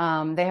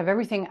 They have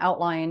everything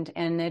outlined,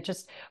 and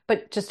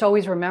but just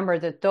always remember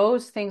that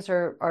those things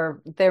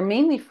they're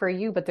mainly for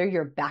you, but they're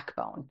your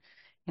backbone.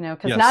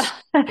 Because not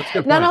Yes. That's a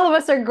good not point. all of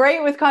us are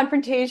great with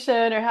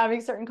confrontation or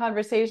having certain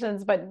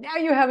conversations, but now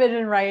you have it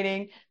in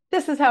writing.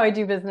 This is how I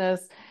do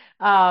business.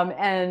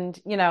 And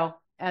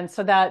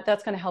so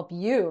that's going to help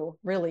you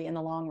really in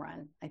the long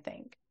run, I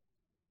think.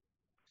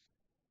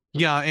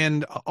 Yeah,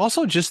 and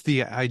also just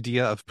the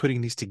idea of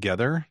putting these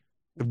together,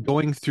 of Mhm.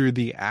 going through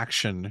the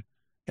action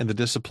and the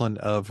discipline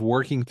of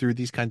working through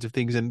these kinds of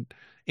things and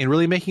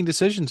really making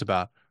decisions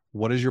about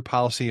what is your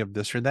policy of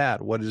this or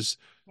that? What is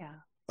Yeah.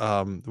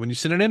 when you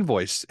send an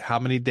invoice, how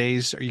many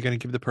days are you going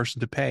to give the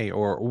person to pay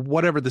or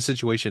whatever the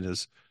situation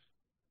is?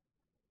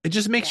 It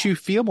just makes Yeah. you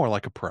feel more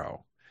like a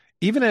pro.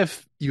 Even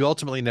if you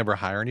ultimately never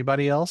hire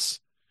anybody else,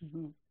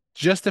 Mhm.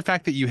 just the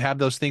fact that you have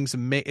those things,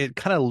 it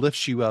kind of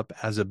lifts you up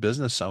as a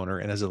business owner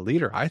and as a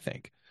leader, I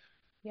think.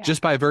 Yeah.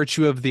 Just by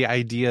virtue of the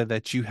idea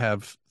that you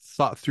have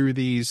thought through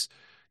these,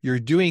 you're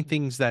doing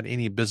things that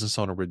any business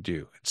owner would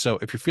do. So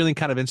if you're feeling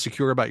kind of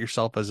insecure about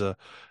yourself as a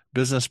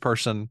business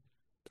person,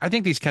 I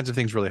think these kinds of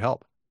things really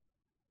help.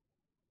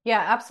 Yeah,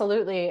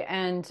 absolutely.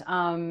 And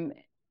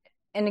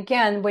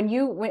again,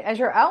 as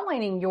you're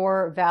outlining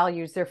your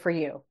values, they're for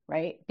you,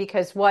 right?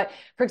 Because for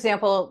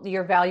example,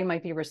 your value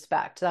might be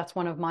respect. That's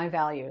one of my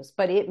values,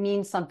 but it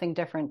means something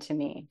different to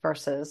me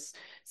versus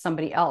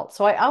somebody else.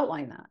 So I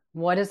outline that.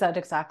 What does that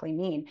exactly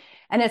mean?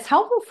 And it's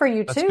helpful for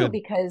you That's too, good.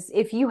 because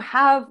if you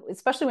have,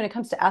 especially when it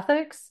comes to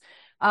ethics,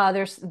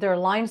 there are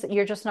lines that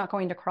you're just not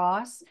going to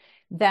cross.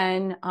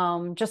 Then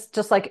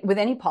just like with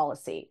any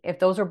policy, if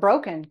those are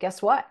broken,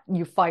 guess what?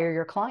 You fire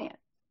your client,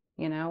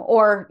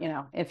 or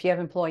if you have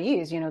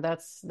employees,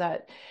 that's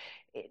that.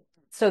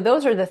 So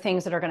those are the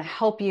things that are going to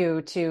help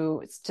you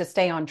to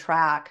stay on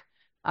track,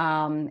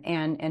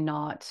 and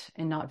not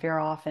veer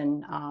off,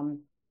 and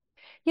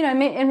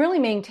really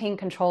maintain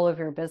control of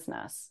your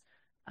business.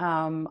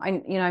 I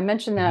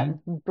mentioned Hmm.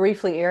 that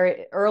briefly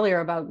earlier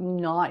about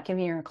not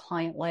giving your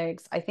client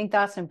legs. I think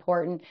that's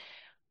important.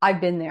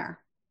 I've been there.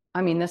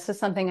 I mean, this is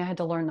something I had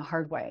to learn the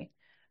hard way.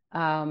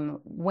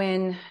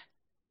 When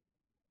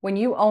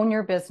you own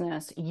your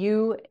business,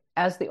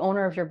 as the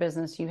owner of your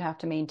business, you have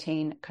to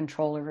maintain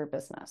control of your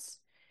business.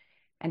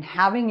 And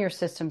having your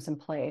systems in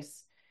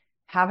place,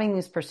 having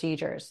these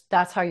procedures,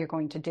 that's how you're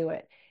going to do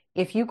it.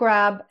 If you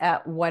grab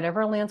at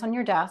whatever lands on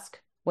your desk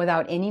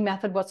without any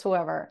method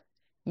whatsoever,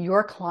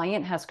 your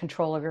client has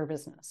control of your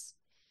business.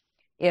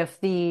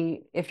 If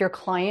your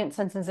client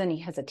senses any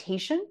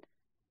hesitation,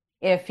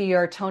 if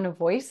your tone of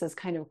voice is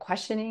kind of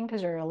questioning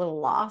because you're a little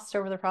lost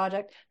over the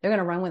project, they're going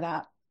to run with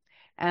that.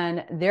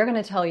 And they're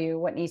going to tell you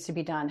what needs to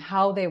be done,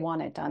 how they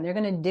want it done. They're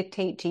going to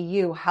dictate to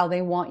you how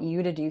they want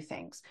you to do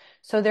things.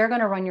 So they're going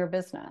to run your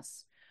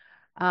business.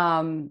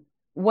 Um,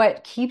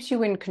 what keeps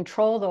you in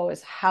control, though,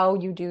 is how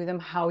you do them,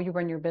 how you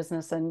run your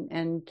business.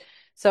 And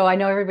so I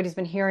know everybody's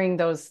been hearing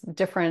those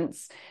different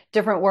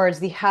words,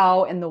 the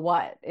how and the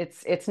what.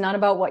 It's not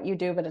about what you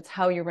do, but it's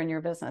how you run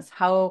your business,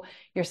 how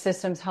your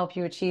systems help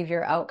you achieve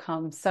your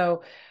outcomes.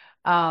 So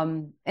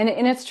and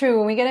it's true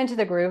when we get into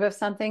the groove of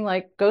something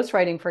like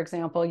ghostwriting, for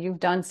example, you've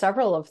done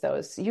several of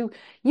those. You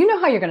know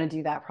how you're going to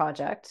do that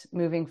project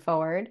moving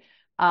forward.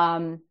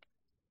 Um,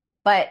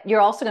 but you're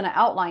also going to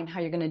outline how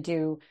you're going to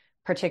do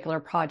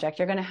particular project.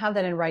 You're going to have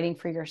that in writing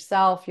for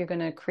yourself. You're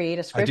going to create a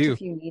I script do.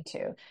 if you need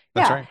to.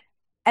 That's Yeah. right.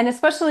 And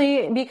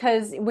especially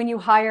because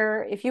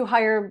if you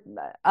hire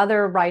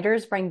other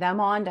writers, bring them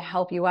on to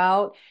help you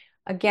out.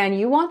 Again,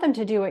 you want them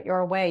to do it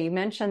your way. You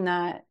mentioned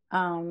that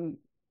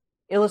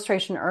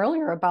illustration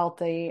earlier about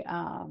the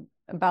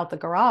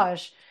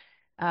garage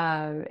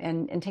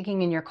and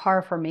taking in your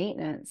car for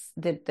maintenance.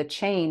 The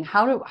chain,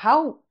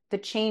 how the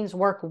chains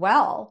work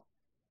well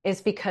is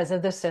because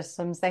of the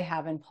systems they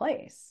have in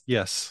place.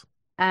 Yes.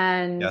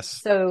 And Yes.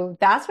 so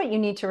that's what you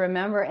need to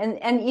remember.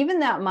 And even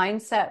that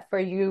mindset for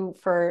you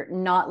for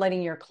not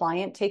letting your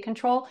client take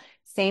control,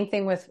 same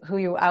thing with who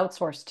you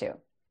outsource to.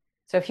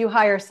 So if you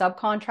hire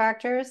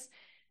subcontractors,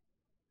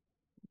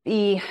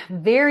 be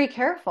very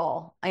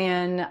careful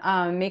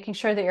and making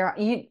sure that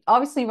you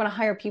obviously want to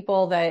hire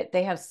people that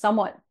they have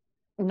somewhat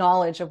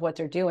knowledge of what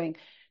they're doing.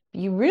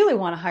 You really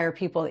want to hire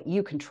people that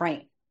you can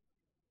train.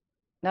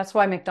 That's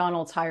why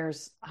McDonald's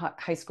hires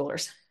high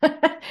schoolers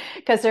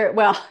because they're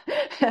well,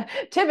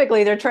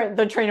 typically they're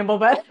trainable,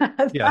 but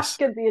that Yes.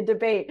 could be a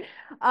debate.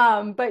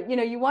 But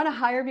you want to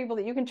hire people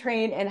that you can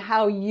train in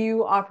how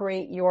you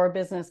operate your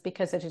business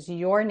because it is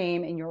your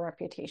name and your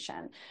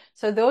reputation.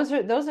 So those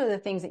are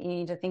the things that you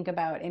need to think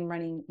about in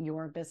running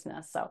your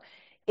business. So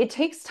it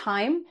takes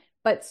time,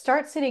 but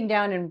start sitting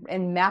down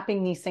and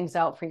mapping these things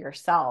out for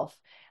yourself,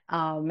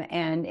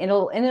 and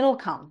it'll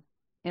come.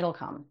 It'll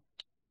come.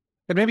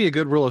 And maybe a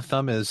good rule of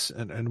thumb is,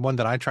 and one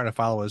that I try to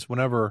follow is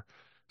whenever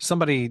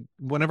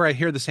I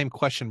hear the same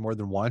question more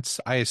than once,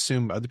 I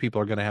assume other people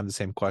are going to have the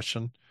same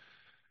question.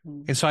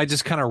 Mm. And so I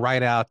just kind of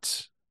write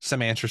out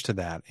some answers to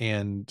that.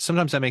 And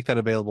sometimes I make that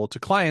available to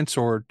clients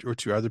or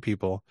to other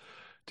people,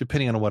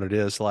 depending on what it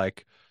is.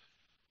 Like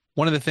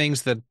one of the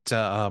things that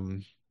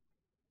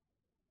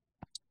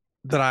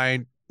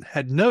I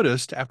had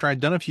noticed after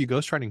I'd done a few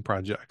ghostwriting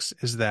projects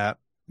is that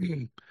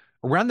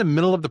around the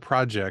middle of the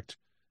project,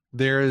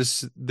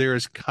 there's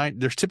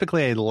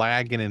typically a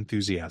lag in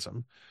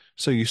enthusiasm.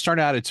 So you start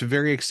out,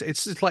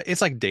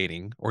 it's like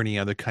dating or any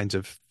other kinds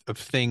of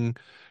thing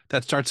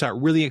that starts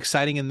out really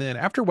exciting, and then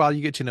after a while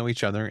you get to know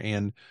each other.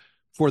 And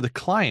for the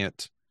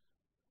client,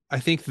 I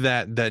think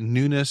that that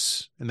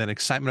newness and that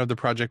excitement of the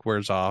project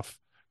wears off.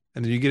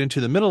 And then you get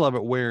into the middle of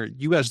it where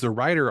you, as the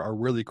writer, are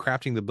really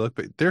crafting the book,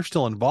 but they're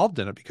still involved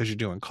in it because you're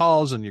doing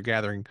calls and you're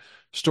gathering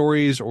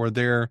stories, or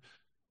they're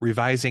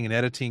revising and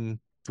editing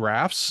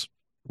drafts,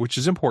 which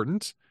is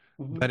important.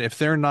 Mhm. But if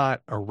they're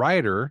not a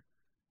writer,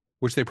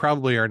 which they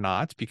probably are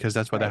not, because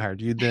that's why they Right.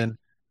 hired you, then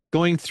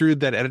going through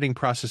that editing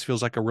process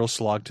feels like a real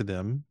slog to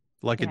them,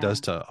 like it Yeah.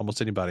 does to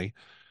almost anybody.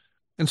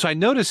 And so I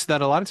noticed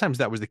that a lot of times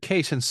that was the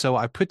case. And so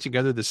I put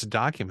together this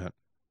document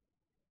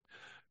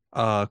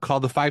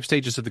called The Five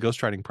Stages of the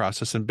Ghostwriting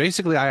Process. And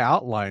basically, I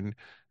outline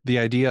the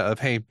idea of,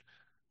 hey,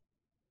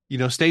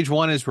 stage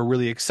one is we're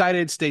really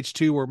excited. Stage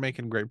two, we're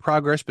making great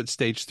progress. But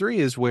stage three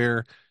is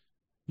where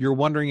you're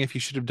wondering if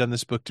you should have done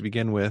this book to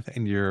begin with,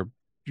 and you're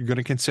going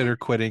to consider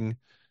quitting,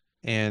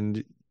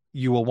 and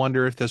you will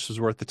wonder if this was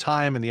worth the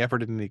time and the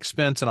effort and the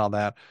expense and all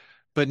that.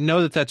 But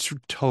know that that's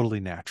totally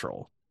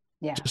natural,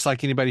 Yeah. just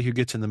like anybody who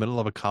gets in the middle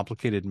of a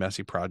complicated,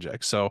 messy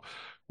project. So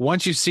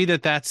once you see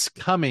that that's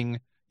coming,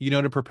 you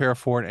know to prepare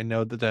for it and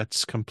know that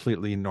that's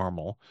completely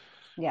normal.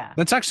 Yeah.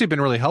 That's actually been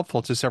really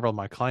helpful to several of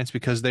my clients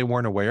because they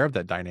weren't aware of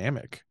that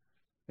dynamic.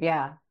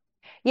 Yeah.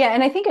 Yeah.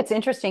 And I think it's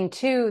interesting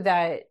too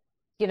that,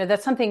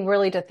 that's something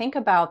really to think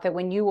about that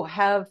when you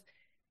have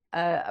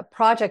a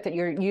project that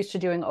you're used to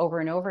doing over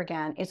and over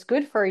again, it's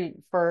good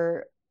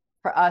for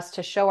us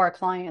to show our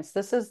clients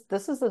this is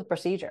the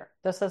procedure.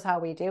 This is how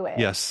we do it.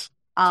 Yes.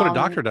 That's what a Um,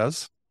 doctor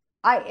does,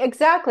 I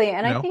exactly,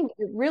 and you I know? think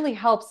it really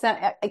helps them.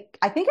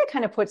 I think it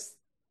kind of puts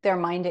their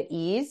mind at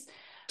ease,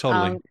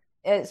 Totally. um,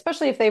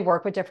 especially if they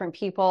work with different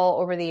people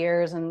over the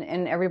years, and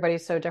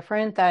everybody's so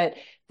different that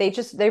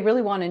they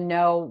really want to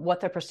know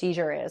what the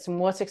procedure is and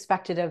what's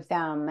expected of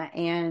them,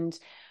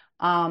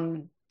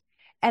 um,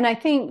 and I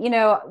think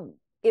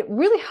it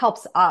really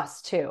helps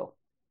us too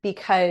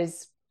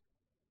because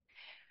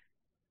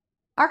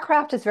our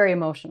craft is very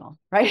emotional,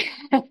 right?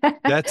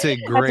 That's a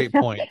great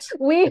point.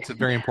 we It's a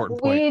very important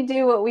point. we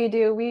do what we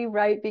do. We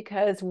write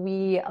because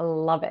we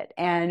love it,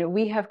 and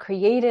we have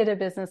created a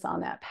business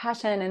on that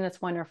passion, and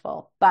it's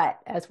wonderful. But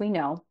as we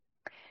know,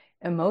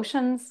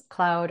 emotions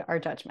cloud our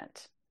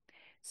judgment.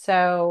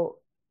 So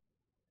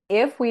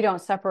if we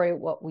don't separate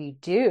what we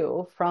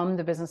do from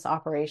the business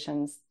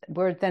operations,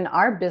 then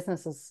our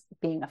business is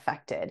being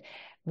affected.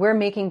 We're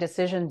making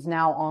decisions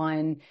now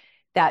on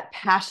that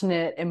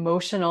passionate,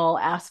 emotional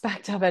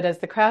aspect of it as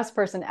the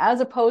craftsperson,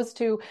 as opposed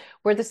to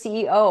we're the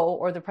CEO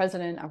or the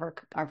president of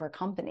our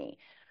company.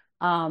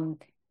 Um,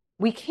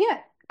 we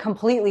can't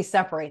completely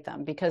separate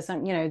them because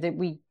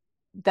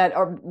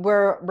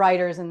we're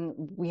writers and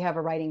we have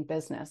a writing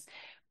business,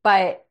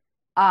 but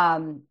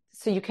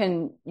so you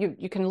can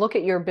look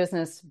at your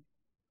business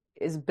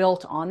is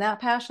built on that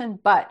passion,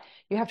 but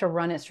you have to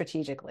run it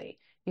strategically.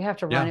 You have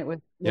to run Yeah. it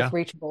with Yeah.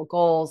 reachable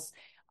goals.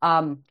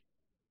 Um,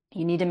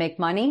 you need to make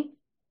money.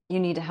 You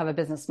need to have a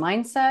business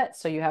mindset.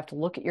 So you have to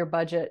look at your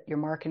budget, your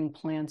marketing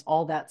plans,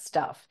 all that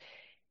stuff.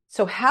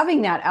 So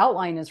having that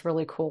outline is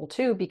really cool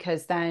too,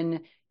 because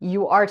then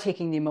you are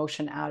taking the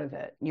emotion out of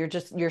it.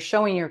 You're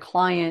showing your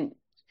client,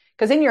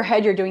 because in your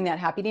head you're doing that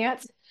happy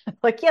dance.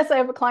 Like, yes, I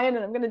have a client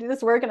and I'm going to do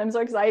this work and I'm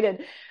so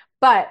excited.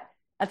 But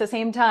at the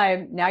same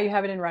time, now you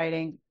have it in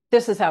writing.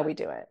 This is how we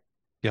do it.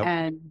 Yep.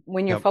 And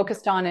when you're Yep.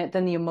 focused on it,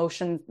 then the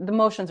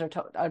emotions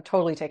are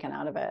totally taken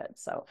out of it.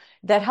 So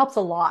that helps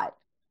a lot.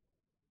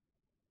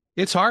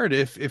 It's hard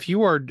if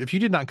you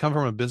did not come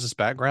from a business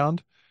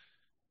background,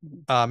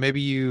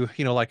 maybe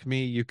like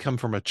me, you come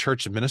from a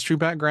church ministry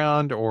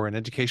background or an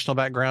educational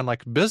background,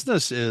 like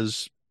business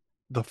is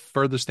the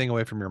furthest thing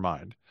away from your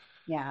mind.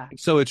 Yeah.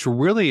 So it's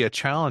really a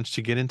challenge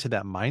to get into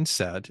that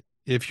mindset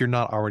if you're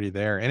not already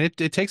there. And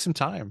it takes some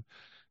time.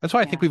 That's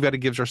why I think Yeah. we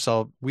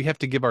have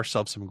to give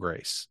ourselves some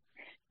grace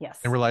and Yes.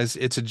 realize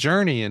it's a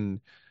journey.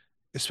 And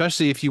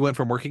especially if you went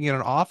from working in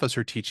an office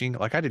or teaching,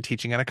 like I did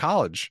teaching at a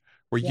college,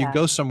 where you Yeah.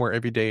 go somewhere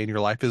every day and your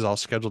life is all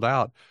scheduled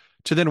out,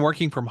 to then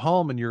working from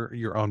home and you're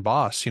your own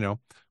boss. Of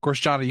course,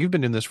 Johnny, you've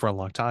been in this for a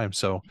long time,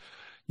 so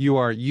you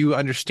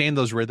understand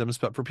those rhythms.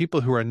 But for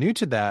people who are new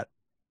to that,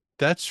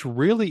 that's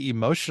really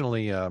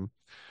emotionally, it's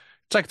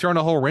like throwing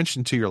a whole wrench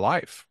into your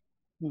life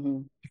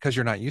Hmm. because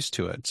you're not used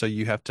to it. So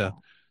you have to,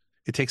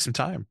 it takes some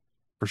time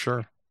for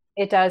sure.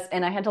 It does.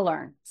 And I had to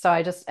learn.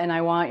 And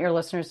I want your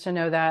listeners to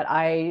know that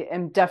I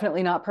am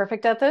definitely not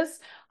perfect at this.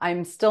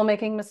 I'm still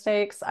making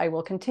mistakes. I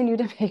will continue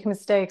to make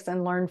mistakes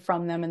and learn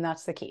from them. And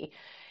that's the key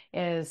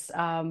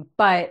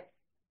but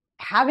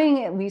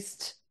having at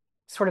least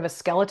sort of a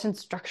skeleton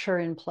structure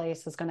in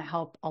place is going to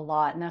help a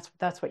lot. And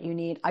that's what you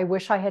need. I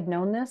wish I had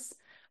known this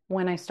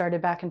when I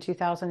started back in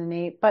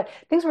 2008, but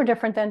things were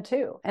different then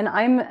too. And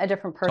I'm a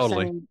different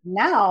Totally. person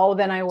now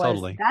than I was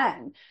Totally.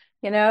 then.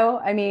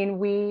 I mean,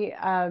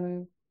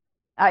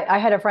 I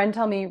had a friend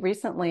tell me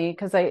recently,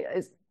 because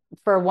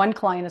for one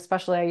client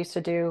especially, I used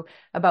to do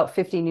about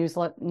 50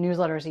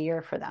 newsletters a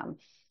year for them.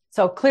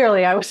 So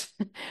clearly I was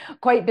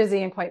quite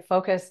busy and quite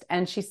focused.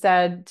 And she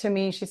said to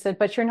me, she said,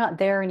 but you're not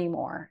there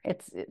anymore.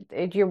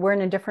 We're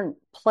in a different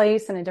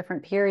place in a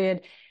different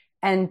period.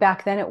 And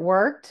back then it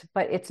worked,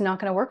 but it's not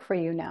going to work for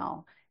you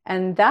now.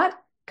 And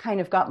that kind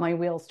of got my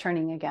wheels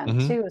turning again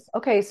Hmm. too.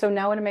 Okay, so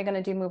now what am I going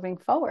to do moving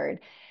forward?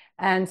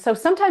 And so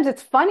sometimes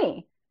it's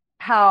funny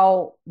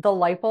how the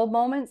light bulb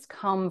moments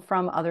come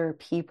from other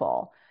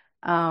people.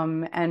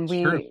 And It's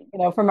true.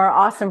 from our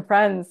awesome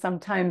friends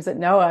sometimes that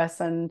know us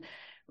and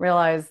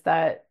realize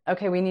that,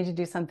 okay, we need to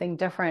do something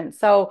different.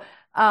 So,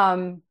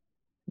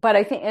 but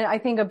I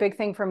think a big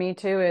thing for me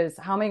too is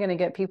how am I going to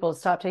get people to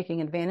stop taking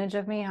advantage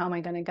of me? How am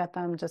I going to get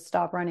them to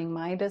stop running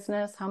my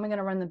business? How am I going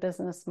to run the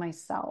business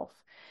myself?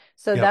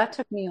 So Yep. that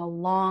took me a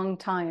long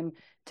time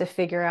to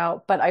figure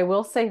out. But I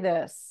will say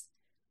this,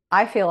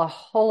 I feel a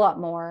whole lot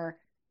more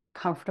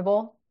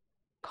comfortable,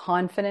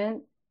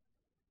 confident,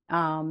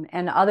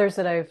 and others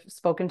that I've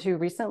spoken to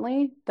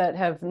recently that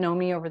have known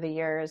me over the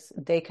years,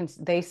 they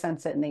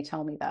sense it and they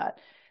tell me that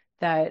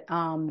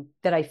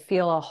I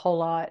feel a whole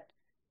lot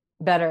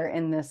better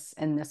in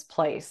this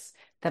place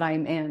that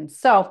I'm in.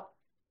 So,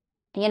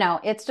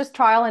 it's just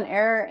trial and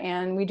error,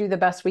 and we do the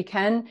best we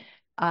can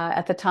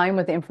at the time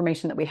with the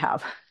information that we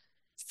have.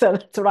 So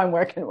that's what I'm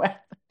working with.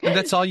 And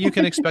that's all you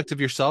can expect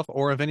of yourself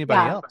or of anybody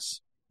Yeah,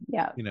 else,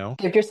 yeah. you know.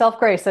 Give yourself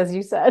grace, as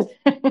you said.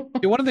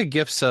 One of the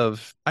gifts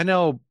of I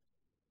know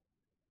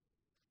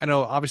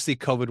obviously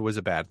COVID was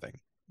a bad thing.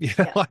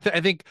 Yeah,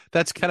 I think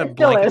that's kind of it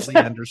still is.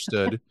 blanketly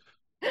understood.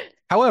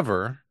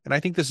 However, and I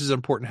think this is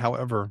important,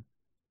 however,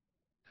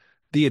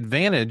 the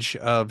advantage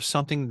of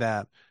something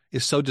that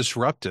is so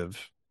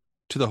disruptive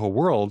to the whole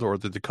world or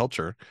the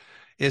culture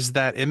is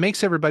that it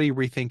makes everybody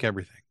rethink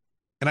everything.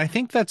 And I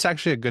think that's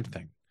actually a good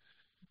thing.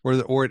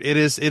 Or it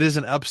is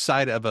an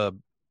upside of a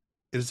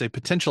it is a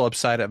potential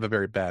upside of a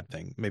very bad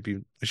thing. Maybe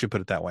I should put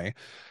it that way.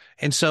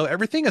 And so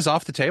everything is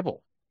off the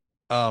table.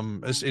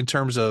 As in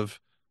terms of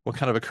what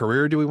kind of a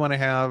career do we want to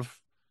have?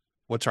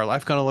 What's our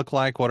life going to look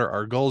like? What are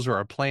our goals or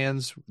our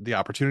plans, the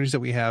opportunities that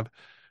we have?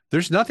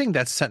 There's nothing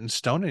that's set in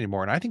stone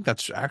anymore. And I think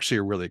that's actually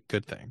a really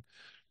good thing.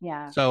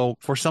 Yeah, So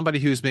for somebody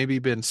who's maybe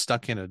been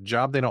stuck in a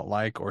job they don't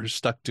like or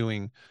stuck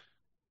doing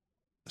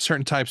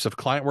certain types of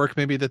client work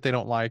maybe that they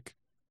don't like,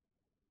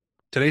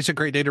 today's a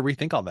great day to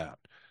rethink all that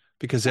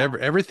because yeah,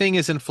 everything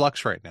is in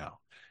flux right now.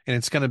 And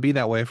it's going to be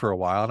that way for a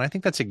while. And I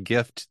think that's a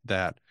gift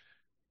that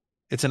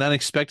it's an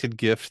unexpected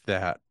gift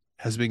that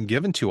has been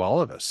given to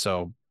all of us.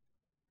 So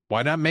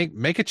why not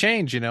make a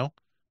change, yeah.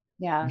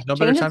 There's no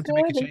better Change is time to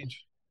make a good.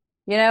 change.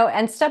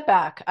 And step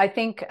back. I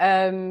think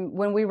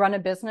when we run a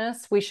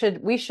business, we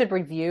should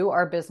review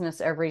our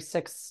business every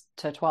 6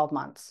 to 12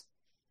 months.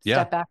 Yeah.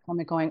 Step back from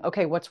it, going,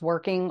 okay, what's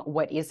working,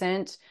 what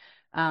isn't,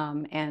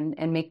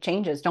 and make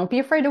changes. Don't be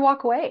afraid to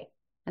walk away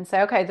and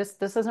say, okay, this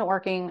isn't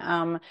working,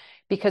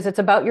 because it's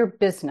about your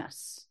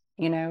business.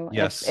 If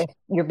Yes.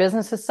 your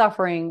business is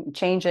suffering,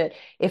 change it.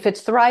 If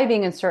it's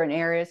thriving in certain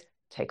areas,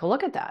 take a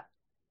look at that.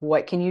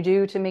 What can you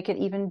do to make it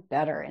even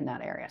better in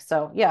that area?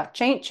 So yeah,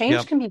 change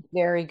Yep. can be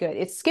very good.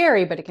 It's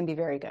scary, but it can be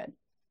very good.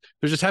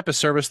 There's a type of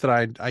service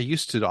that I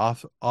used to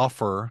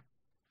offer.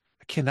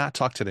 I cannot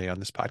talk today on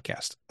this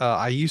podcast.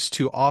 I used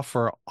to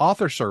offer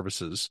author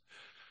services,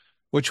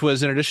 which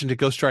was in addition to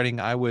ghostwriting,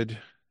 I would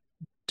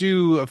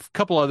do a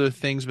couple other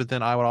things, but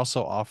then I would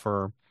also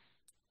offer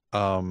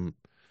um,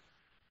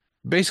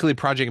 basically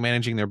project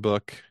managing their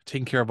book,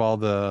 taking care of all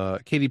the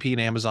KDP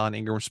and Amazon,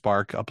 Ingram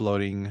Spark,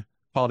 uploading,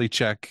 quality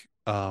check,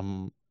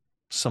 some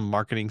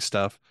marketing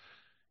stuff.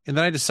 And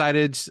then I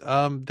decided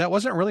that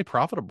wasn't really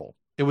profitable.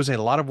 It was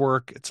a lot of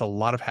work. It's a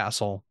lot of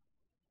hassle.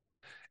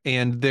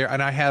 And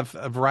I have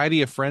a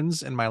variety of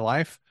friends in my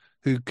life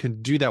who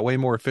can do that way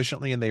more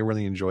efficiently and they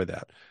really enjoy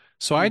that.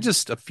 So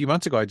Mm. a few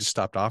months ago, I just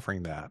stopped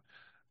offering that,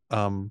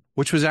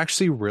 which was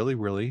actually really,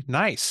 really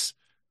nice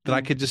that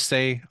I Mm. could just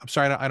say, I'm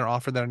sorry, I don't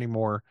offer that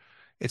anymore.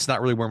 It's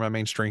not really where my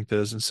main strength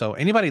is. And so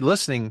anybody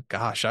listening,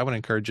 gosh, I would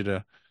encourage you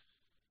to,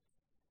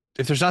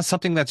 if there's not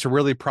something that's a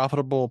really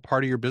profitable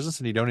part of your business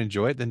and you don't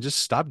enjoy it, then just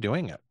stop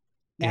doing it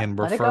Yeah, and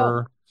let it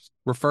go.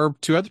 refer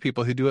to other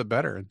people who do it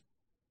better.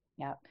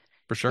 Yeah.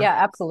 For sure. Yeah,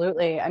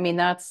 absolutely. I mean,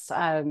 that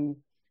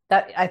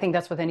I think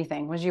that's with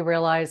anything. Once you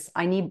realize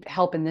I need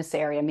help in this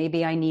area,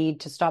 maybe I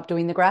need to stop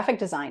doing the graphic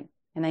design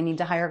and I need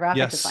to hire a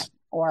graphic design, Yes,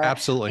 or I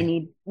absolutely.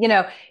 need,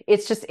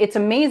 it's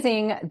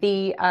amazing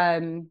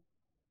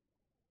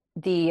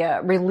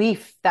the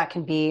relief that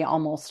can be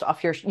almost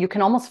off you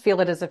can almost feel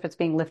it as if it's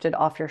being lifted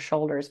off your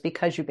shoulders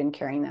because you've been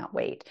carrying that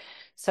weight.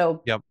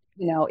 So, Yep.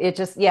 it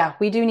just, yeah,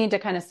 we do need to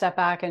kind of step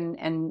back and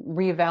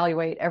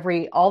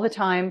reevaluate all the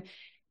time,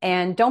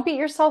 and don't beat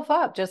yourself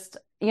up. Just,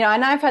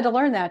 and I've had to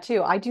learn that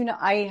too.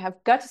 I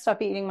have got to stop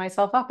beating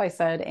myself up, I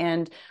said,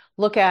 and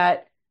look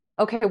at,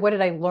 okay, what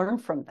did I learn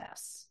from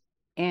this?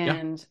 Yeah.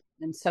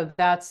 And so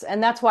that's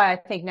why I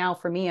think now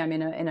for me, I'm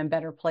in a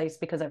better place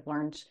because I've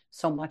learned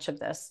so much of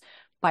this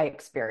by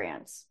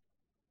experience.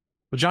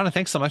 Well, Johnna,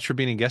 thanks so much for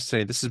being a guest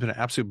today. This has been an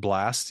absolute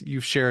blast.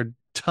 You've shared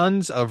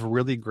tons of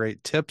really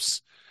great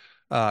tips.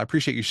 I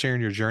appreciate you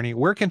sharing your journey.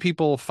 Where can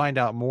people find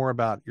out more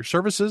about your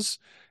services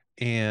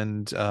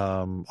and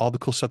all the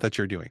cool stuff that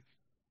you're doing?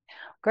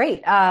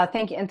 Great.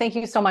 Thank you. And thank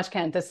you so much,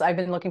 Kent. I've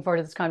been looking forward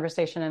to this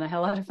conversation and I had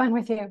a lot of fun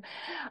with you.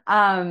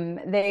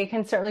 They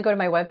can certainly go to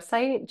my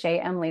website,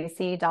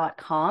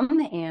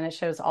 jmlacey.com, and it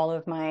shows all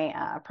of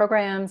my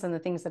programs and the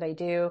things that I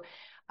do.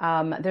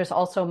 There's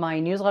also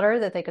my newsletter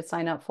that they could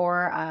sign up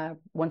for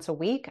once a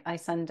week. I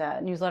send a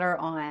newsletter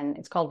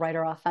it's called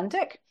Writer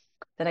Authentic,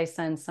 that I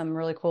send some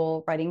really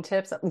cool writing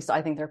tips. At least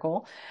I think they're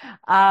cool.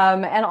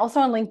 And also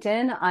on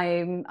LinkedIn,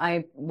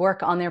 I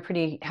work on there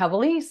pretty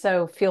heavily.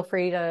 So feel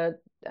free to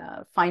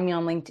find me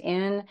on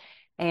LinkedIn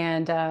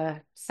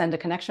and send a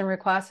connection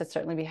request. I'd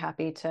certainly be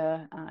happy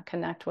to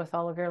connect with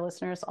all of your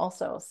listeners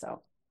also.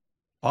 So,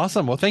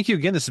 Awesome. Well, thank you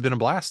again. This has been a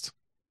blast.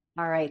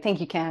 all right. Thank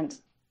you,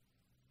 Kent.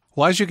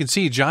 Well, as you can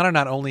see, Johnna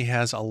not only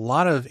has a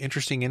lot of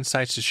interesting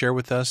insights to share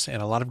with us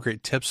and a lot of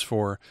great tips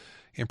for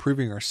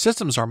improving our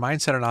systems, our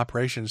mindset, and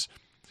operations,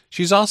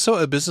 she's also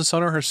a business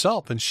owner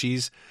herself, and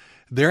she's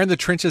there in the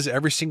trenches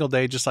every single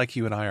day, just like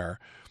you and I are,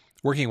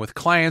 working with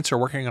clients or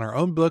working on our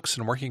own books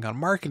and working on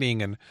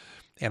marketing and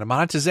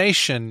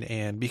monetization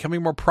and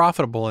becoming more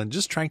profitable and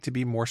just trying to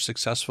be more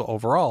successful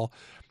overall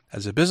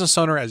as a business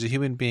owner, as a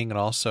human being, and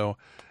also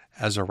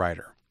as a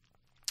writer.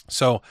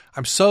 So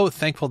I'm so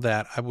thankful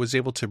that I was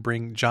able to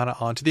bring Johnna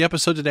on to the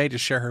episode today to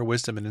share her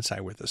wisdom and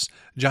insight with us.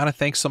 Johnna,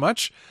 thanks so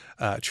much.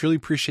 Truly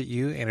appreciate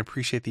you and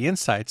appreciate the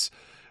insights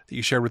that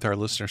you shared with our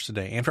listeners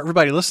today. And for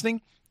everybody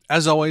listening,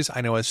 as always,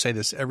 I know I say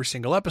this every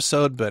single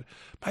episode, but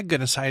my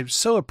goodness, I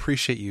so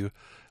appreciate you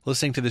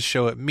listening to this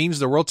show. It means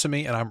the world to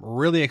me, and I'm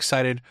really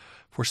excited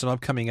for some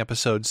upcoming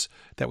episodes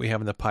that we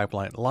have in the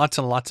pipeline. Lots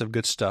and lots of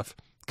good stuff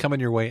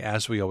coming your way,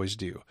 as we always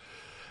do.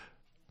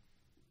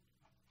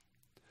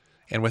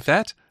 And with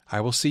that, I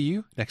will see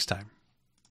you next time.